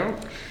poco, ¿qué?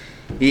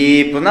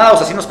 Y pues nada, o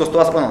sea, sí nos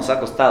costó, bueno, nos ha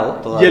costado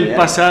todavía.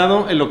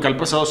 Y el local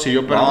pasado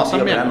siguió operando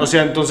también. O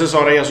sea, entonces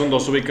ahora ya son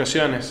 2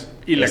 ubicaciones.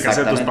 Y la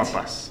casa de tus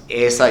papás.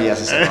 Esa ya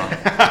se cerró.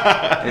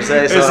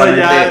 Esa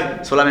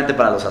es solamente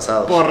para los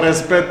asados. Por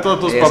respeto a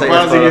tus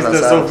papás,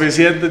 dijiste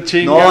suficiente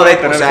chinga. No,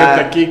 o sea,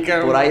 aquí,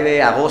 por ahí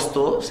de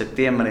agosto,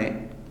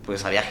 septiembre,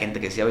 pues había gente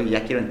que decía, oye,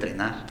 ya quiero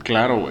entrenar.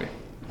 Claro, güey.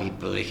 Y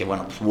pues dije,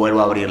 bueno, pues vuelvo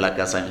a abrir la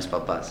casa de mis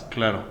papás.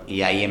 Claro.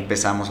 Y ahí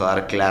empezamos a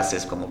dar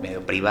clases como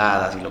medio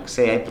privadas y lo que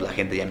sea, y pues la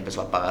gente ya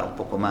empezó a pagar un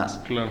poco más.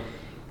 Claro.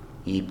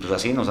 Y pues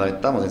así nos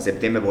aventamos. En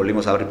septiembre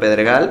volvimos a abrir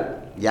Pedregal.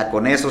 Ya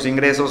con esos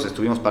ingresos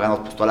estuvimos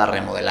pagando pues toda la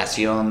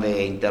remodelación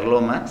de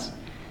Interlomas.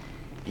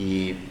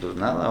 Y pues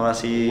nada, ahora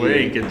sí...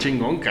 Güey, qué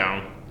chingón,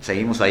 cabrón.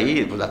 Seguimos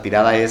ahí, pues la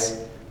tirada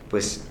es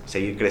pues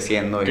seguir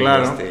creciendo.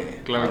 Claro,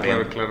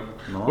 claro.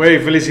 Güey,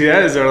 ¿no?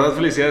 Felicidades, de verdad,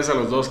 felicidades a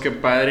los dos, qué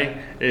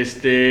padre.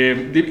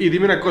 Y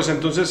dime una cosa,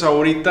 entonces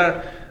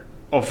ahorita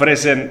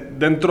ofrecen,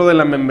 dentro de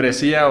la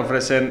membresía,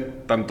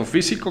 ofrecen tanto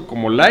físico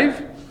como live.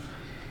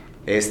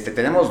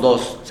 Tenemos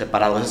 2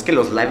 separados. Es que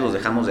los live los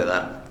dejamos de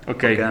dar. Okay.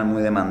 Porque eran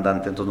muy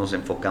demandantes, entonces nos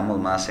enfocamos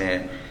más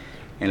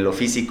en lo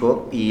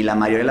físico. Y la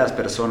mayoría de las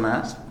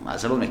personas, al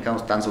ser los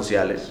mexicanos tan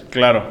sociales,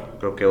 claro,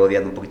 creo que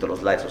odian un poquito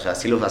los lives. O sea,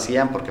 sí los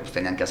hacían porque pues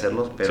tenían que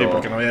hacerlos, pero sí,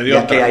 porque no había de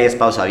ya otra. que hay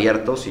espacios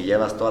abiertos y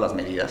llevas todas las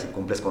medidas y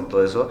cumples con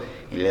todo eso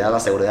y le das la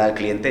seguridad al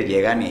cliente,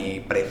 llegan y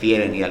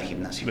prefieren ir al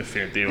gimnasio.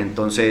 Definitivo.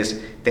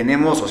 Entonces,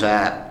 tenemos, o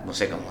sea, no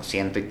sé, como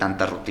 100 y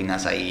tantas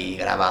rutinas ahí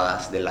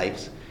grabadas de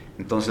lives.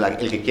 Entonces,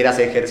 el que quiera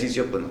hacer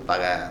ejercicio, pues nos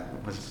paga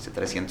pues,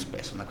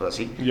 $300, una cosa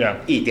así.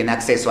 Ya. Y tiene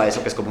acceso a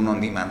eso que es como un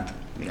on-demand,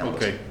 digamos.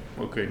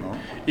 Ok. ¿No?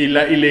 Y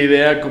la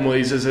idea, como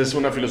dices, es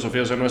una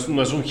filosofía, o sea, no es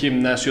un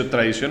gimnasio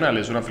tradicional,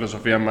 es una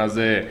filosofía más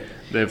de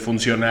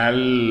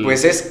funcional.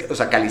 Pues es, o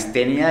sea,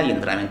 calistenia y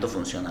entrenamiento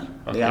funcional.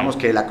 Okay. Digamos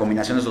que la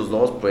combinación de esos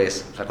dos,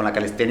 pues, o sea, con la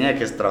calistenia,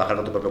 que es trabajar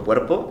con tu propio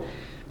cuerpo,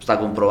 está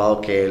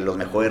comprobado que los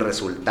mejores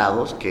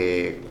resultados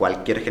que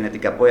cualquier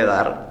genética puede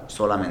dar,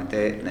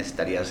 solamente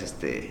necesitarías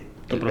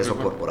el peso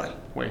corporal.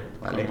 Güey,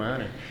 ¿vale?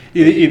 madre.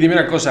 Y dime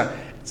una cosa,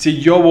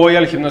 si yo voy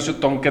al gimnasio,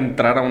 ¿tengo que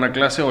entrar a una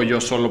clase o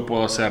yo solo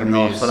puedo hacer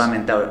No,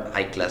 solamente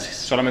hay clases.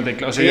 Solamente hay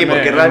clases. Sí,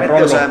 porque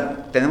realmente, o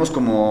sea, tenemos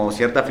como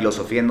cierta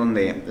filosofía en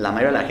donde la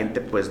mayoría de la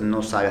gente pues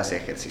no sabe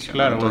hacer ejercicio.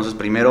 Claro, ¿no? Entonces,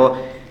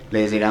 primero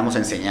les llegamos a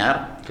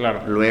enseñar,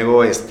 claro.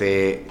 Luego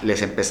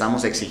les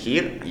empezamos a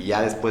exigir y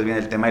ya después viene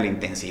el tema de la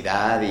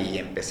intensidad y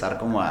empezar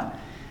como a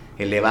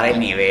elevar el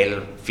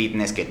nivel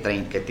fitness que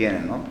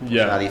tienen, ¿no?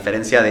 Yeah. O sea, a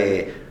diferencia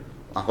de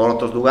a lo mejor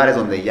otros lugares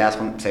donde ya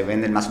se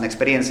venden más una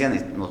experiencia,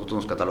 nosotros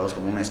nos catalogamos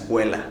como una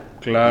escuela.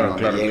 Claro,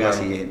 donde llegas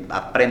claro. y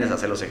aprendes a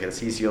hacer los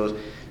ejercicios,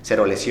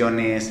 cero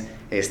lesiones,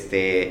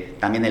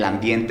 también el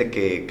ambiente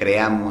que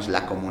creamos,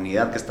 la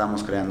comunidad que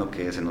estamos creando,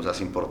 que se nos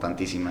hace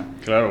importantísima.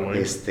 Claro,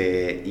 güey.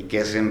 Y que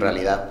es en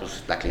realidad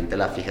pues, la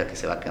clientela fija que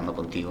se va quedando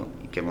contigo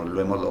y que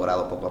lo hemos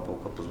logrado poco a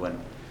poco, pues bueno,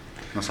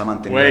 nos ha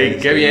mantenido. Güey,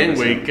 qué bien,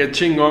 güey, qué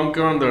chingón,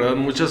 cabrón, de verdad,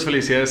 muchas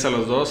felicidades a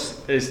los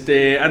dos.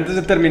 Antes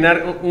de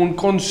terminar, un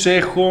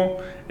consejo,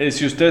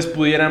 si ustedes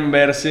pudieran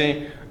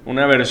verse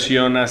una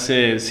versión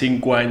hace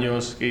 5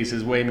 años, que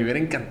dices, güey, me hubiera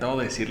encantado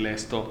decirle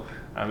esto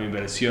a mi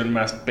versión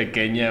más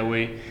pequeña,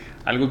 güey.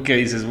 Algo que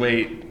dices,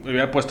 güey, me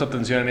hubiera puesto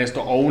atención en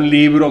esto, o un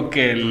libro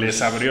que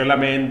les abrió la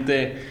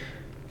mente.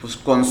 Pues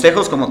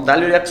consejos como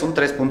tal, yo diría que son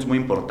 3 puntos muy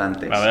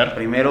importantes. A ver.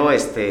 Primero,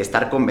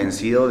 estar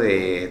convencido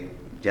de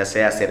ya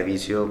sea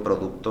servicio,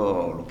 producto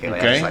o lo que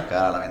vayas a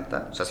sacar a la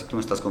venta. O sea, si tú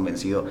no estás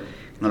convencido,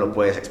 no lo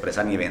puedes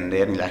expresar ni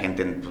vender, ni la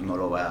gente pues, no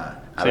lo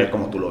va a ver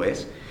como tú lo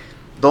ves.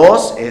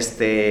 2,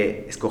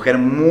 escoger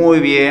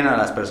muy bien a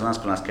las personas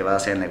con las que vas a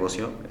hacer el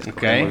negocio,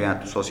 escoger muy bien a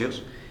tus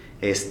socios,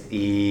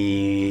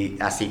 y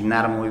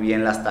asignar muy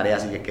bien las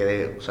tareas y que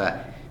quede, o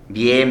sea,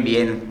 bien,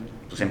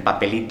 pues en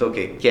papelito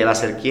qué va a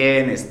hacer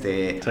quién,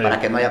 para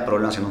que no haya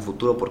problemas en un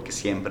futuro, porque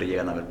siempre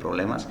llegan a haber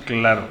problemas.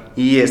 Claro.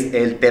 Y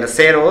el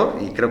tercero,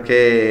 y creo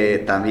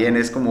que también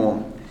es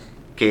como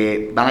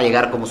que van a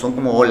llegar son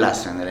como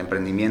olas en el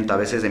emprendimiento, a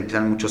veces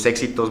empiezan muchos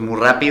éxitos muy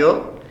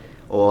rápido,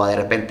 o de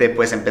repente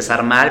puedes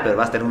empezar mal, pero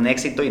vas a tener un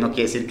éxito y no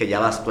quiere decir que ya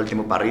vas todo el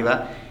tiempo para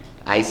arriba.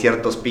 Hay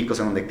ciertos picos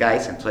en donde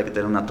caes, entonces hay que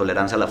tener una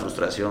tolerancia a la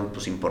frustración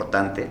pues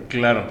importante.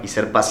 Claro. Y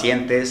ser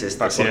pacientes,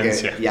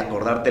 Paciencia. y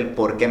acordarte el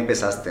por qué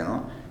empezaste,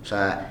 ¿no? O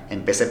sea,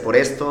 empecé por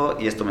esto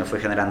y esto me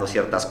fue generando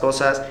ciertas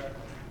cosas.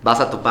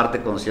 Vas a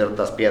toparte con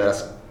ciertas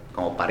piedras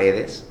como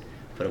paredes,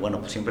 pero bueno,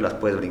 pues siempre las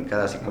puedes brincar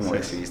así como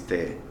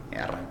decidiste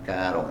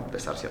arrancar o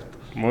empezar, ¿cierto?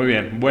 Muy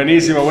bien,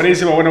 buenísimo.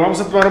 Bueno,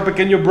 vamos a tomar un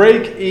pequeño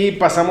break y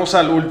pasamos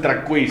al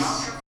Ultra Quiz.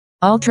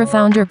 Ultra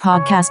Founder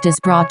Podcast is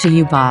brought to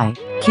you by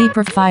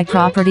Keeperfy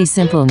Property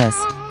Simpleness,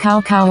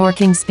 Cow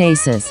Working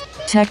Spaces,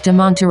 Tech de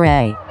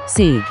Monterrey,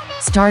 Seed,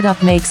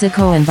 Startup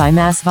Mexico, and by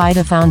Mass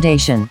Vita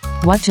Foundation.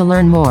 What to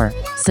learn more?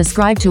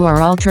 Subscribe to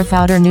our Ultra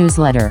Founder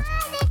newsletter.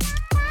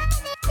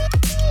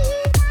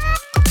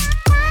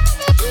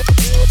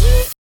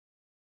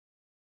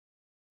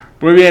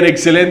 Muy bien,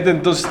 excelente.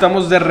 Entonces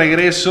estamos de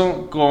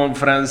regreso con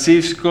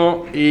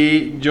Francisco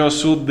y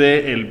Josu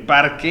de El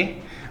Parque.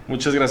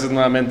 Muchas gracias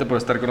nuevamente por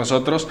estar con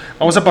nosotros.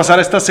 Vamos a pasar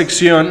a esta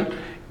sección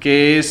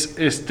que es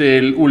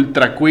el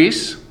Ultra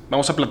Quiz.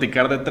 Vamos a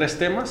platicar de 3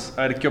 temas,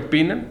 a ver qué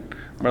opinan,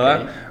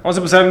 ¿verdad? Okay. Vamos a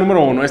empezar el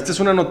número 1. Esta es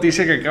una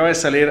noticia que acaba de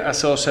salir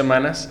hace 2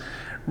 semanas.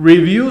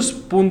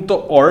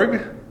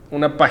 Reviews.org,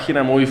 una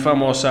página muy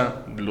famosa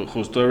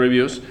justo de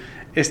reviews,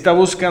 está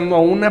buscando a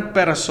una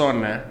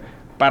persona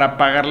para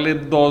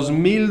pagarle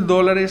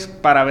 $2,000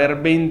 para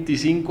ver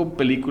 25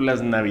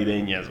 películas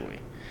navideñas,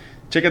 güey.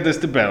 Chécate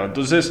este pedo.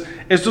 Entonces,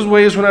 estos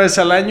güeyes una vez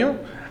al año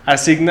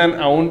asignan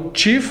a un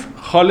Chief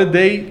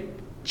Holiday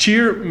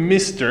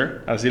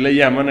Cheermister, así le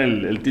llaman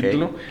el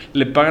título. Okay.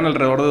 Le pagan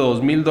alrededor de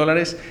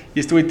 $2,000 y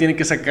este güey tiene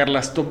que sacar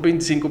las top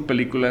 25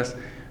 películas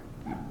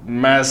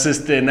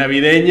más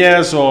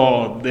navideñas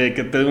o de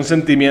que te dé un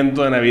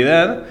sentimiento de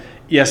Navidad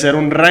y hacer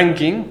un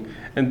ranking.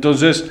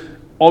 Entonces,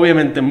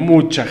 obviamente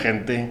mucha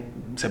gente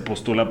se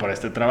postula para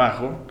este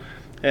trabajo.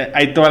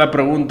 Ahí toda la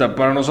pregunta.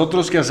 Para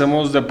nosotros que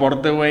hacemos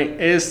deporte, güey,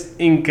 ¿es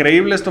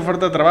increíble esta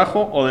oferta de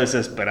trabajo o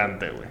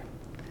desesperante, güey?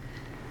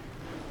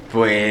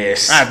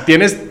 Pues...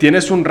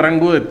 tienes un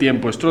rango de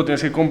tiempo. Esto lo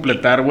tienes que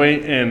completar,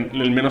 güey, en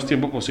el menos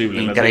tiempo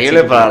posible.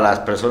 Increíble para las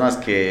personas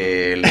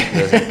que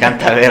les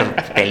encanta ver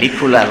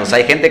películas. O sea,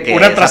 hay gente que...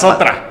 Una tras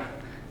otra,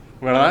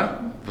 ¿verdad?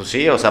 Pues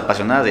sí, o sea,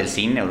 apasionada del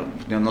cine.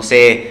 Yo no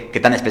sé qué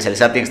tan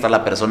especializada tiene que estar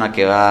la persona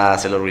que va a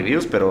hacer los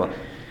reviews, pero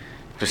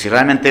pues si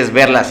realmente es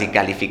verlas y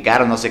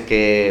calificar, no sé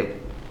qué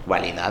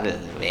cualidades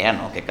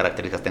vean o qué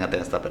características tenga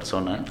esta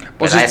persona.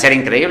 Pues ha de ser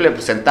increíble,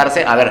 pues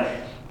sentarse, a ver,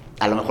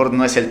 a lo mejor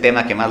no es el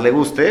tema que más le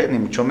guste, ni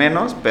mucho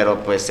menos,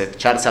 pero pues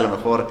echarse a lo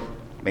mejor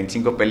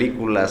 25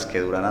 películas que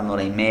durarán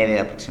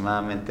 1:30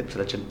 aproximadamente, pues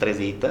le echen 3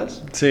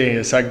 días. Sí,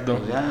 exacto.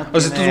 Pues ya o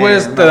sea, estos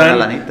güeyes te dan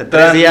la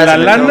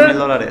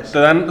lana, te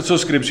dan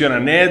suscripción a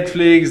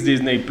Netflix,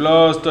 Disney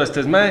Plus, todo este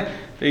esmalte.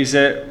 Te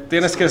dice,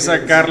 tienes que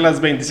sacar las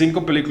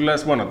 25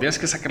 películas,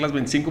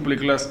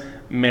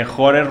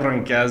 mejores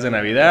rankeadas de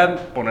Navidad,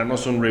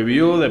 ponernos un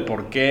review de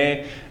por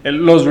qué.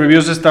 Los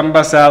reviews están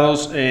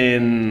basados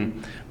en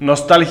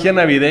nostalgia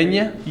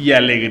navideña y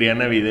alegría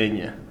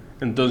navideña.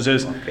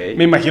 Entonces,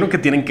 me imagino que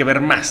tienen que ver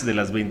más de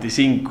las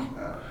 25.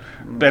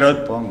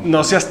 Pero supongo.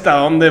 No sé hasta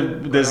dónde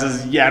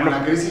ya no.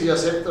 La crisis yo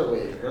acepto,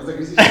 güey. La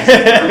crisis yo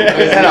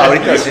acepto.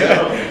 Ahorita sí.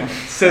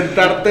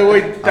 Sentarte,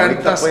 güey,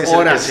 tantas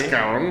horas, sí.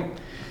 cabrón.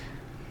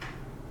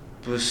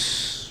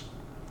 Pues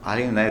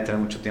alguien debe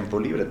tener mucho tiempo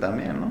libre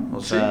también, ¿no?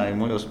 O sea, sí.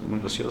 muy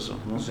ocioso,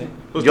 no sé.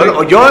 ¿Usted?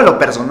 Yo en lo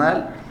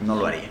personal no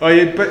lo haría.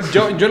 Oye,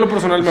 yo en lo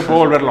personal me puedo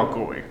volver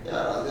loco, güey.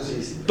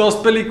 Sí. 2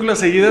 películas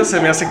seguidas se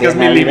me hace que ¿De es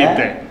mi Navidad?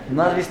 límite.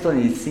 No has visto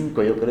ni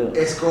 5, yo creo.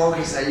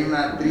 Escoges ahí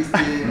una triste.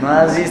 No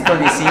has visto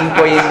ni 5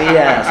 hoy en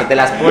día. O sea, te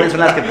las pones, son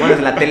las que pones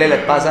en la tele, le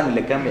pasan y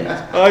le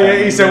cambias.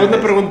 Oye, y segunda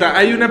pregunta.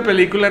 Hay una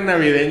película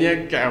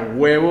navideña que a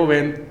huevo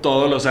ven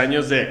todos los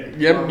años de...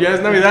 Ya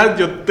es Navidad,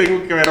 yo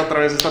tengo que ver otra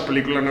vez esta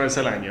película una vez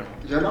al año.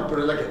 Yo no,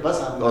 pero es la que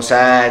pasa. O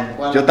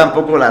sea, yo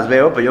tampoco las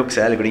veo, pero yo que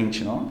sea el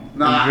Grinch, ¿no?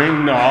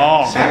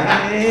 No. Sí.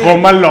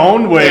 Home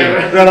Alone, güey.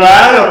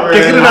 ¿Verdad?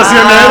 ¿Qué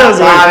generación eres,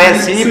 güey? A ver,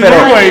 sí, pero...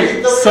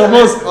 güey.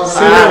 Somos... sea,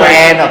 sí,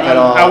 güey. bueno,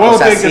 pero... A huevo o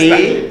sea, tiene que sí,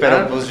 estar.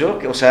 pero pues yo,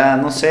 o sea,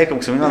 no sé, como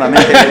que se me vino a la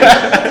mente.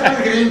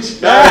 Grinch.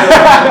 Se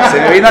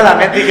me vino a la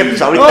mente y dije,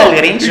 pues ahorita el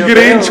Grinch. yo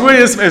Grinch, creo.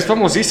 güey, es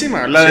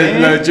famosísima. La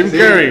de Jim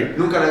Carrey.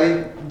 Nunca la vi.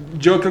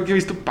 Yo creo que he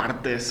visto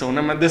partes, o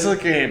una más de esas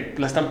que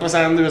la están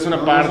pasando y ves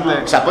una parte.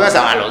 O sea, pones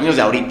a los niños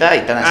de ahorita y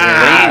están así de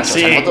Grinch. Sí, o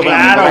sea, nosotros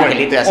claro, vemos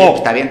Angelito y así,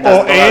 pues te avientas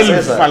o todas Elf,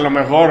 esas. a lo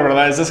mejor,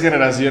 ¿verdad? Esas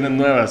generaciones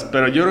nuevas.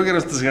 Pero yo creo que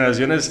nuestras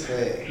generaciones,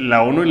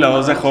 la 1 y la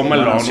 2 de Home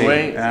Alone,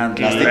 güey.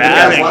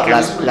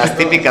 Las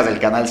típicas del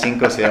Canal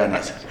 5 sí eran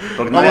esas.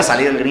 Porque no había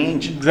salido el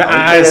Grinch.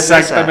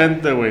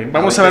 Exactamente, güey.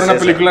 Vamos a ver una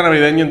película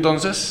navideña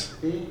entonces.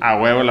 A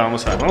huevo la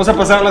vamos a ver. Vamos a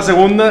pasar a la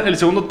segunda, el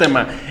segundo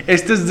tema.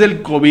 Este es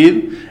del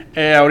COVID.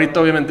 Ahorita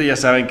obviamente ya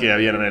saben que ya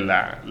viene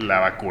la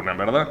vacuna,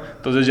 ¿verdad?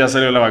 Entonces ya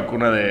salió la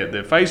vacuna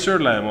de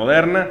Pfizer, la de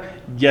Moderna.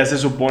 Ya se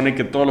supone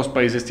que todos los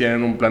países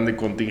tienen un plan de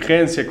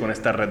contingencia con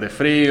esta red de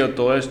frío,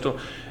 todo esto.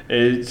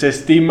 Se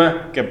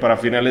estima que para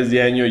finales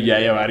de año ya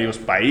haya varios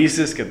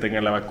países que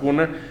tengan la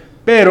vacuna.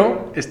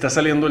 Pero está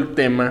saliendo el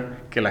tema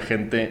que la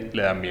gente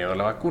le da miedo a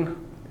la vacuna.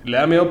 Le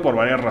da miedo por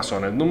varias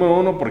razones. Número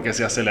 1, porque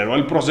se aceleró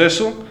el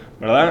proceso,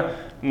 ¿verdad?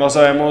 No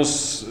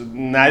sabemos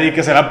nadie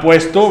que se la ha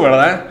puesto,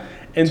 ¿verdad?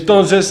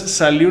 Entonces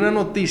salió una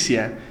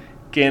noticia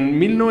que en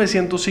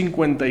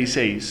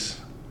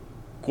 1956,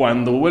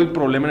 cuando hubo el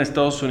problema en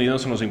Estados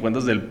Unidos en los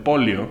 50 del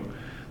polio,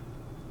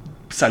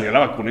 salió la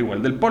vacuna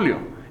igual del polio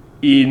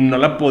y no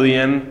la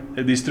podían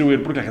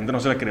distribuir porque la gente no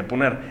se la quería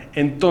poner.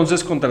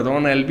 Entonces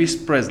contrataron a Elvis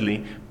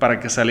Presley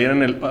para que saliera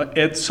en el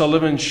Ed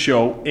Sullivan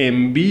Show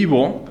en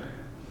vivo,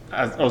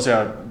 o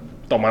sea,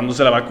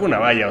 tomándose la vacuna,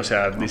 vaya, o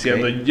sea,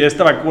 diciendo, ya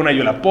esta vacuna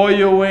yo la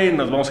apoyo, güey,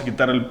 nos vamos a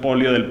quitar el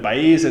polio del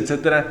país,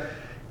 etcétera.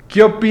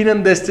 ¿Qué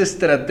opinan de esta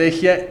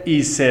estrategia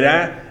y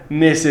será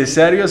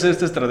necesario hacer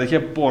esta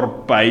estrategia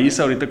por país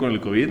ahorita con el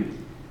COVID?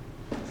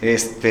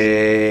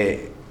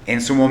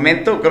 En su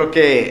momento creo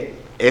que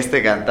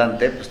este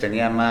cantante pues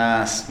tenía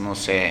más, no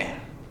sé,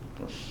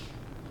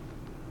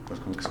 pues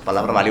como que su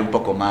palabra valía un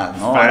poco más,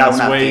 ¿no? Fans, era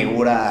una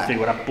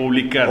figura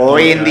pública.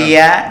 Hoy en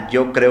día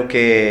yo creo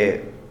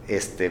que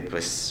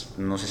pues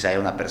no sé si hay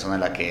una persona en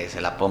la que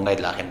se la ponga y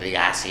la gente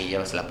diga, ah, sí,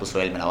 yo se la puso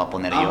él, me la voy a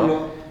poner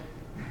yo.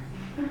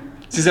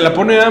 Si se la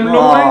pone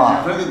AMLO, güey.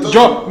 No. Pues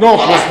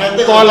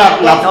toda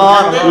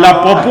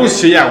la popus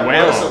sí, a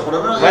huevo.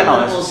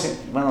 Bueno,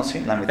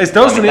 sí.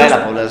 Estados la Unidos,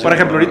 población, por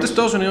ejemplo, ahorita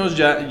Estados Unidos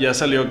ya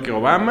salió que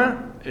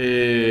Obama,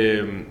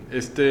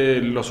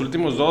 los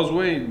últimos dos,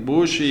 güey,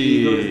 Bush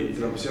y...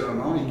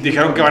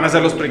 dijeron que van a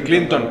ser los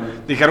Clinton,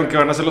 dijeron que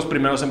van a ser los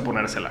primeros en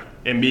ponérsela,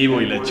 en vivo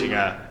y la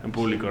chingada, en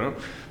público, ¿no?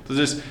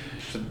 Entonces,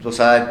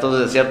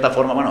 de cierta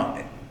forma, bueno,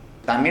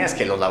 también es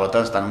que los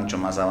laboratorios están mucho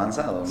más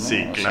avanzados, ¿no?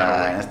 Sí, o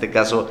claro. sea, en este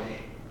caso,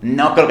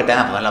 no creo que te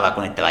van a poner la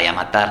vacuna y te vaya a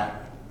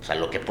matar. O sea,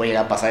 lo que puede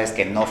llegar a pasar es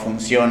que no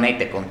funcione y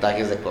te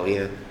contagies de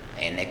COVID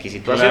en X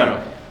situación. Claro.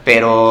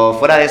 Pero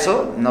fuera de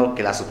eso, no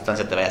que la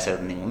sustancia te vaya a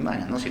hacer ningún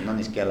daño, ¿no? Si no,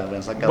 ni siquiera la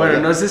habrían sacado. Bueno, ya.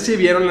 no sé si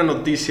vieron la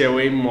noticia,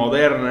 güey.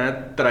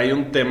 Moderna trae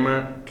un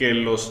tema que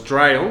los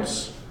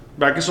trials,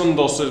 ¿verdad que son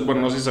dos?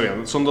 Bueno, no sé si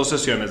sabían, son 2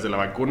 sesiones de la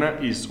vacuna.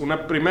 Y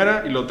una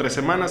primera y luego 3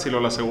 semanas y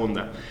luego la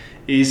segunda.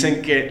 Y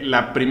dicen que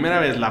la primera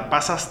vez la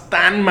pasas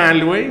tan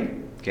mal, güey,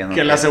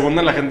 que la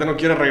segunda la gente no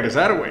quiere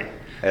regresar, güey.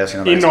 Sí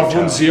no y no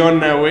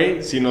funciona,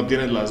 güey, si no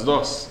tienes las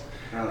dos.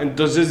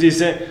 Entonces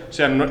dice, o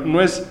sea,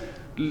 no es...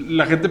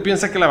 La gente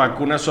piensa que la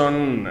vacuna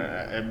son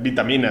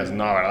vitaminas,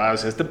 no, ¿verdad? O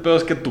sea, este pedo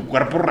es que tu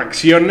cuerpo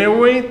reaccione,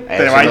 güey.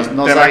 Te va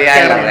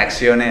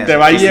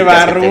a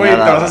llevar, güey. Te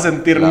vas a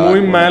sentir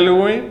muy mal,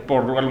 güey,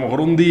 por a lo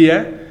mejor un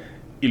día.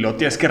 Y luego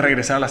tienes que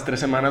regresar a las 3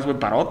 semanas, güey,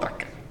 para otra.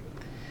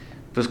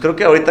 Pues creo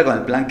que ahorita con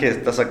el plan que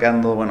está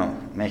sacando, bueno,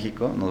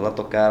 México, nos va a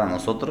tocar a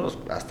nosotros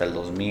hasta el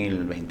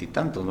 2020 y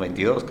tantos,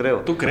 22 creo.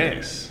 ¿Tú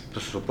crees?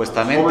 Pues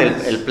supuestamente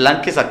el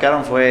plan que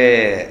sacaron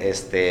fue,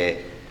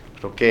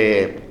 creo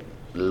que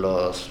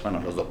los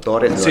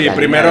doctores. Sí,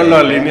 primero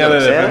la línea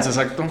de defensa,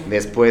 exacto.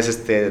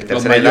 Después, el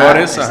los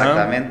mayores, edad,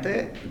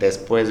 exactamente.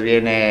 Después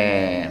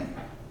viene,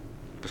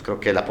 pues creo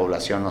que la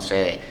población, no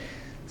sé,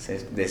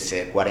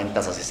 de 40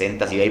 a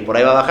 60 y de ahí por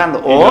ahí va bajando.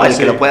 O no, el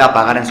que lo pueda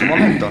pagar en su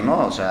momento,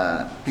 ¿no? O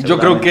sea, yo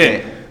creo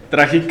que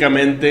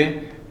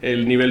trágicamente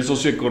el nivel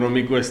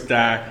socioeconómico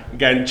está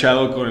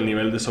ganchado con el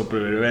nivel de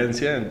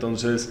sobrevivencia,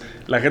 entonces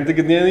la gente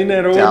que tiene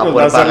dinero pues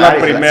va a ser la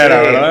primera,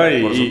 ¿verdad?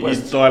 Y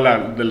toda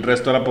del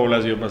resto de la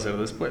población va a ser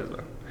después,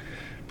 ¿verdad?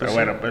 Pero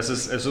bueno, pues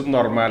eso es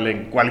normal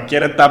en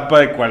cualquier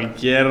etapa de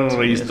cualquier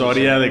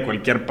historia de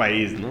cualquier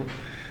país, ¿no?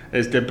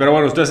 Pero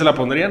bueno, ¿ustedes se la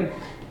pondrían?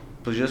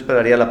 Pues yo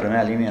esperaría la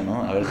primera línea,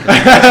 ¿no? A ver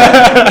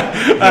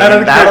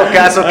qué dado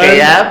caso que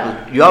ya,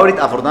 pues, yo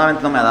ahorita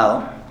afortunadamente no me ha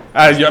dado.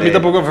 A mí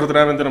tampoco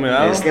afortunadamente no me ha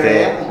dado.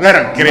 Bueno,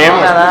 creemos.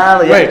 No me ha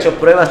dado, ya he hecho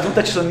pruebas, tú no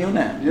te has hecho ni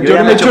una. Yo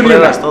no me he hecho ni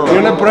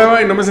una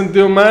prueba y no me he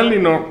sentido mal y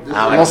no.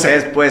 No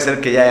sé, puede ser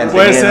que ya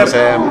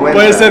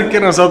puede ser que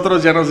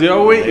nosotros ya nos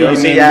dio, güey, y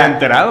sí ni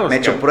enterados. Me he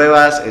hecho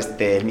pruebas,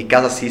 en mi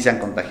casa sí se han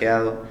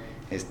contagiado.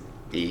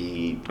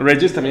 Y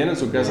Regis también en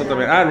su casa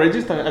también.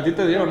 Regis a ti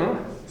te dio, ¿no?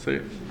 Sí.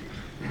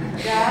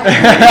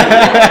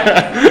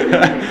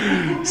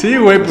 Sí,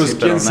 güey, pues sí,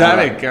 quién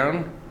sabe,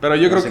 cabrón. Pero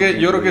yo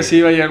creo que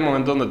sí va a llegar el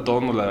momento donde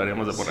todos nos la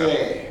deberíamos de poner. Sí,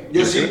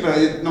 yo sí, pero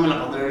yo no me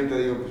la pondré ahorita,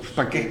 digo. Pues,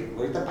 ¿para qué?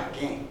 ¿Ahorita para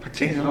qué?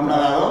 Sí, no me la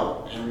ha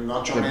dado en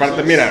 8 meses.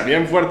 Aparte, mira,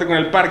 bien fuerte con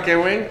el parque,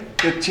 güey.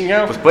 Qué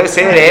chingado. Pues puede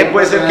ser,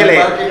 puede ser que le...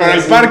 Con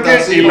el parque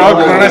y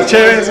luego con unas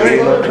chéves, güey.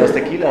 Los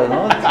tequilas,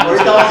 ¿no?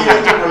 Ahorita va a ir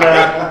el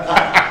chocolate.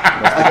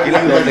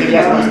 Los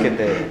tequilas son los que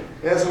te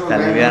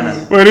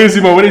alivianan.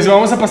 Buenísimo.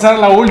 Vamos a pasar a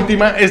la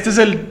última. Este es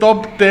el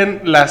top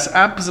 10 las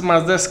apps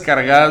más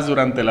descargadas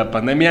durante la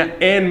pandemia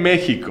en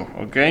México,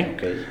 ¿ok?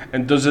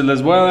 Entonces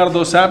les voy a dar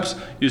 2 apps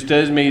y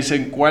ustedes me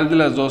dicen cuál de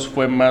las 2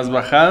 fue más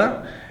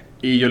bajada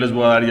y yo les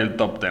voy a dar ya el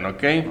top 10,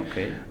 ¿ok?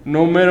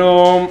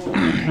 Número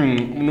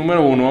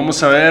 1,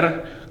 vamos a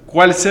ver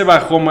cuál se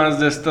bajó más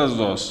de estas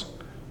 2.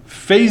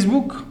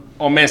 ¿Facebook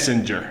o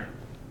Messenger?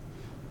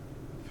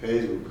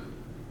 Facebook.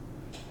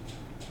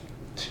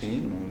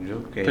 Sí,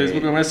 yo que...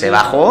 Facebook o Messenger. ¿Se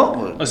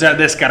bajó? O sea,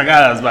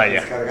 descargadas,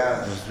 vaya.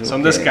 Descargadas.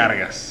 Son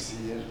descargas.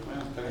 Sí,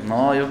 bueno, está bien.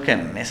 No, yo que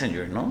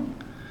Messenger, ¿no?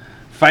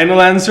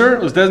 Final answer,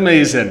 ustedes me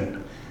dicen.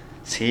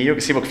 Sí, yo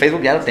que sí, porque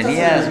Facebook ya lo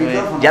tenías, güey.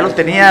 Ya lo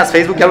tenías,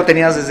 Facebook ya lo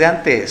tenías desde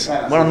antes.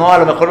 Bueno, no, a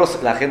lo mejor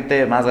la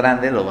gente más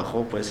grande lo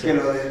bajó, pues. Que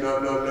lo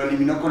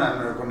eliminó con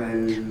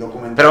el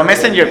documental. Pero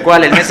Messenger,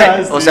 ¿cuál? El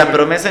Messenger, Sí, o sea,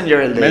 pero Messenger,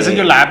 el de...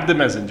 Messenger, la app de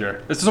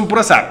Messenger. Estas son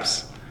puras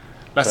apps.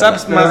 Las Pero-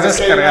 apps más pero es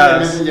que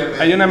descargadas.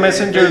 Hay una de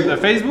Messenger de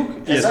Facebook.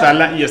 Facebook y ¿Esa?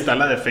 está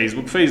la de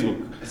Facebook.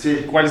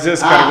 Sí. ¿Cuál se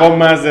descargó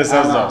más de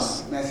esas no,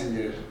 dos?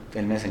 Messenger.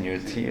 El Messenger,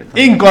 sí. yo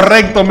también.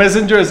 Incorrecto,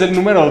 Messenger es el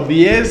número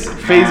 10,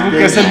 Facebook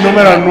es el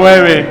número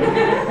 9.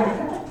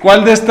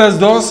 ¿Cuál de estas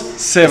dos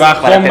se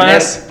bajó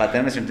más? Para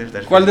tener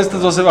Messenger. ¿Cuál de estas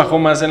dos se bajó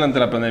más durante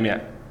la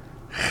pandemia?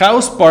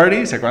 House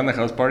Party, ¿se acuerdan de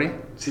House Party?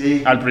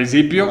 Sí. Al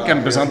principio, que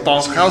empezaron sí,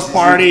 todos sí, House sí,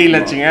 Party sí, y la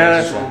no,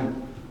 chingada.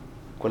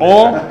 ¿Cuál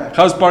O era?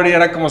 House Party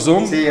era como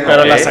Zoom, Sí, era-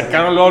 pero la ok.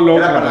 sacaron luego Era con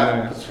la para,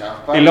 pandemia. pues, House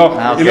Y Party. luego,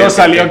 Ah, ok, y luego ok,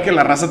 salió ok. que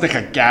la raza te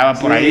hackeaba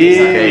por Sí,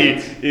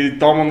 ahí y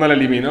todo el mundo la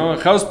eliminó.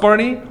 House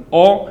Party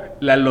o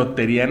la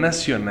Lotería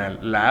Nacional,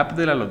 la app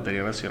de la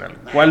Lotería Nacional.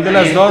 ¿Cuál de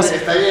las dos?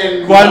 Está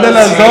bien. ¿Cuál de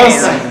las Sí, dos?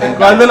 sí.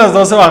 ¿Cuál de las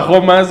dos se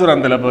bajó más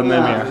durante la No,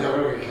 pandemia? pues yo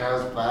creo que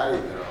House Party,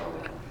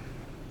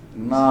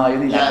 pero. No, yo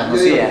ni Ya, la yo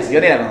conocía. digo que sí. Yo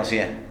ni la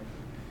conocía.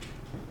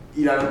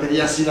 Y la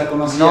lotería sí la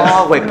conocía.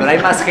 No, güey, pero hay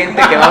más gente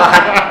que va a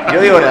bajar.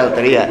 Yo digo la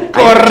lotería. Hay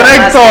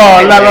Correcto, más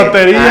gente, la güey.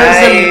 lotería es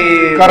Ay,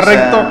 el o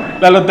correcto. sea,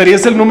 La lotería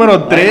es el número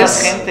hay 3.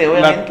 más gente,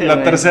 obviamente, la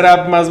güey. tercera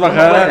app más ¿Cómo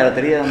bajada. juega la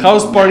lotería?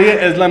 House Party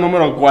es la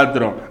número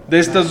 4. De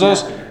estas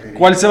dos,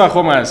 ¿cuál se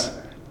bajó más?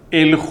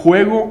 ¿El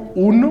juego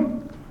 1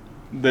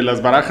 de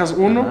las barajas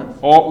 1 Ajá.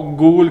 o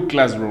Google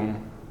Classroom?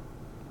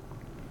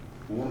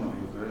 Uno,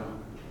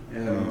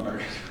 yo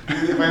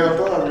creo. Pero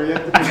todas,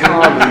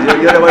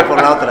 No, yo le voy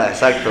por la otra,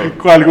 exacto.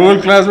 ¿Cuál? ¿Google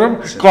Classroom?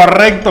 Sí.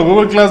 Correcto,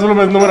 Google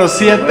Classroom es número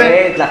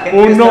 7. La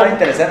gente estaba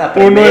interesada en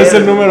aprender. 1 es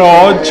el número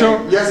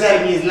 8. Yo hacía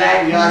el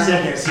Misline, yo hacía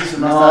ejercicio.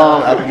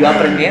 No, yo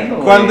aprendiendo.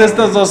 ¿Cuál de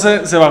estas dos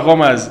se bajó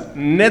más?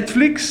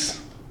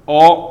 ¿Netflix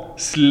o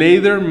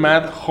Slader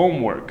Math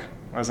Homework?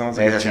 Esa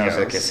sí no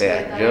sé qué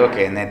sea. Yo creo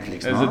que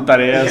Netflix, ¿no? Es de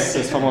tareas,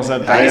 es famosa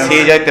de tareas. Ahí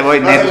sí, yo te voy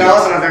Netflix.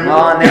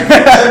 No,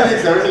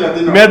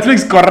 Netflix.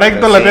 Netflix,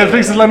 correcto. La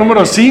Netflix es la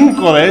número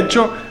 5, de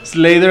hecho.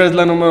 Slader es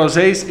la número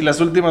 6. Y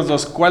las últimas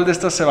dos, ¿cuál de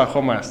estas se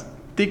bajó más?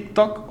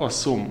 ¿TikTok o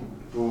Zoom?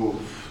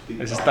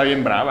 TikTok. Esa está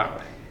bien brava.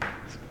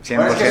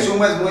 Bueno, es que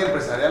Zoom es muy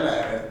empresarial,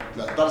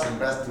 todas las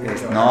empresas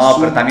no,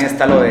 pero también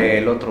está lo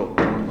del otro,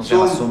 no se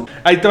llama Zoom.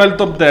 Ahí te va el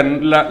top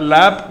 10,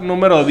 la app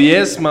número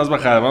 10 más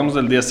bajada, vamos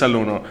del 10 al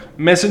 1.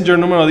 Messenger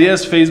número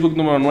 10, Facebook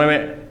número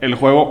 9, el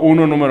juego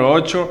 1 número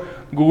 8,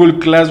 Google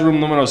Classroom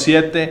número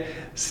 7,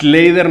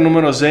 Slader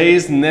número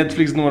 6,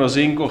 Netflix número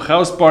 5,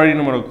 House Party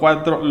número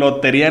 4,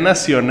 Lotería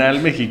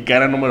Nacional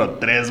Mexicana número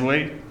 3,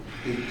 güey.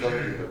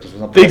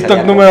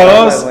 TikTok número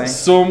 2,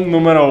 Zoom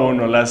número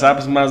 1. Las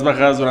apps más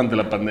bajadas durante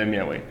la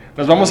pandemia, güey.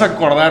 Nos vamos a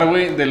acordar,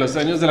 güey, de los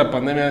años de la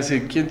pandemia.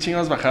 Decir, ¿quién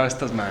chingados bajaba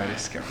estas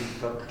madres?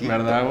 TikTok.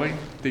 ¿Verdad, güey?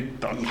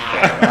 TikTok.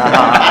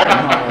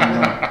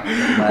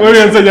 Muy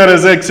bien,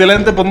 señores,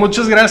 excelente. Pues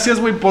muchas gracias,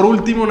 güey. Por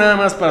último, nada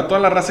más para toda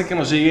la raza que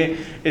nos sigue,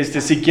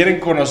 si quieren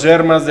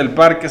conocer más del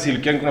parque, si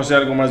quieren conocer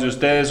algo más de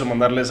ustedes o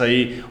mandarles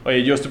ahí,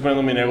 oye, yo estoy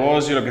poniendo mi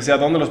negocio, lo que sea,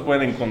 ¿dónde los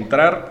pueden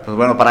encontrar? Pues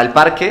bueno, para el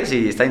parque,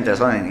 si están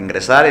interesados en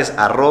ingresar, es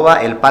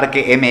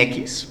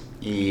 @elparquemx.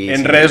 Y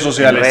en redes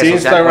sociales,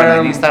 Instagram,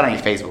 en Instagram y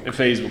Facebook.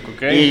 Facebook,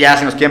 ok. Y ya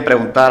si nos quieren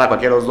preguntar a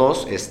cualquiera de los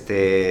dos, pues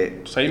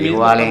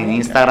igual mismo, en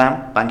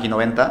Instagram,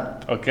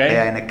 Panky90, okay.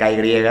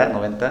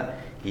 PANKY90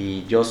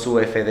 y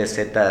JosuFDZ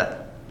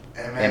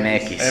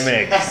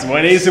MX.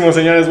 Buenísimo,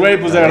 señores, güey.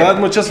 Pues de verdad,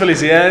 muchas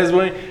felicidades,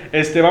 güey.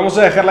 Vamos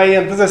a dejarla ahí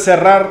antes de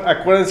cerrar.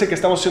 Acuérdense que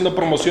estamos haciendo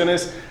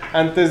promociones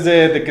antes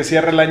de que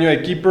cierre el año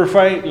de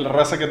Keeperfy. La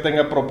raza que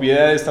tenga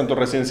propiedades, tanto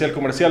residencial,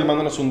 comercial,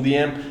 mándanos un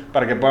DM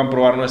para que puedan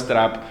probar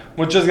nuestra app.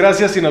 Muchas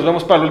gracias y nos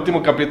vemos para el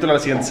último capítulo la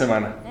siguiente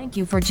semana. Thank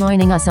you for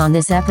joining us on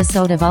this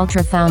episode of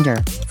Ultra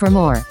Founder. For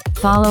more,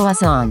 follow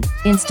us on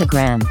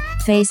Instagram,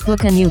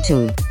 Facebook and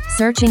YouTube,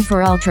 searching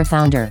for Ultra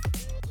Founder.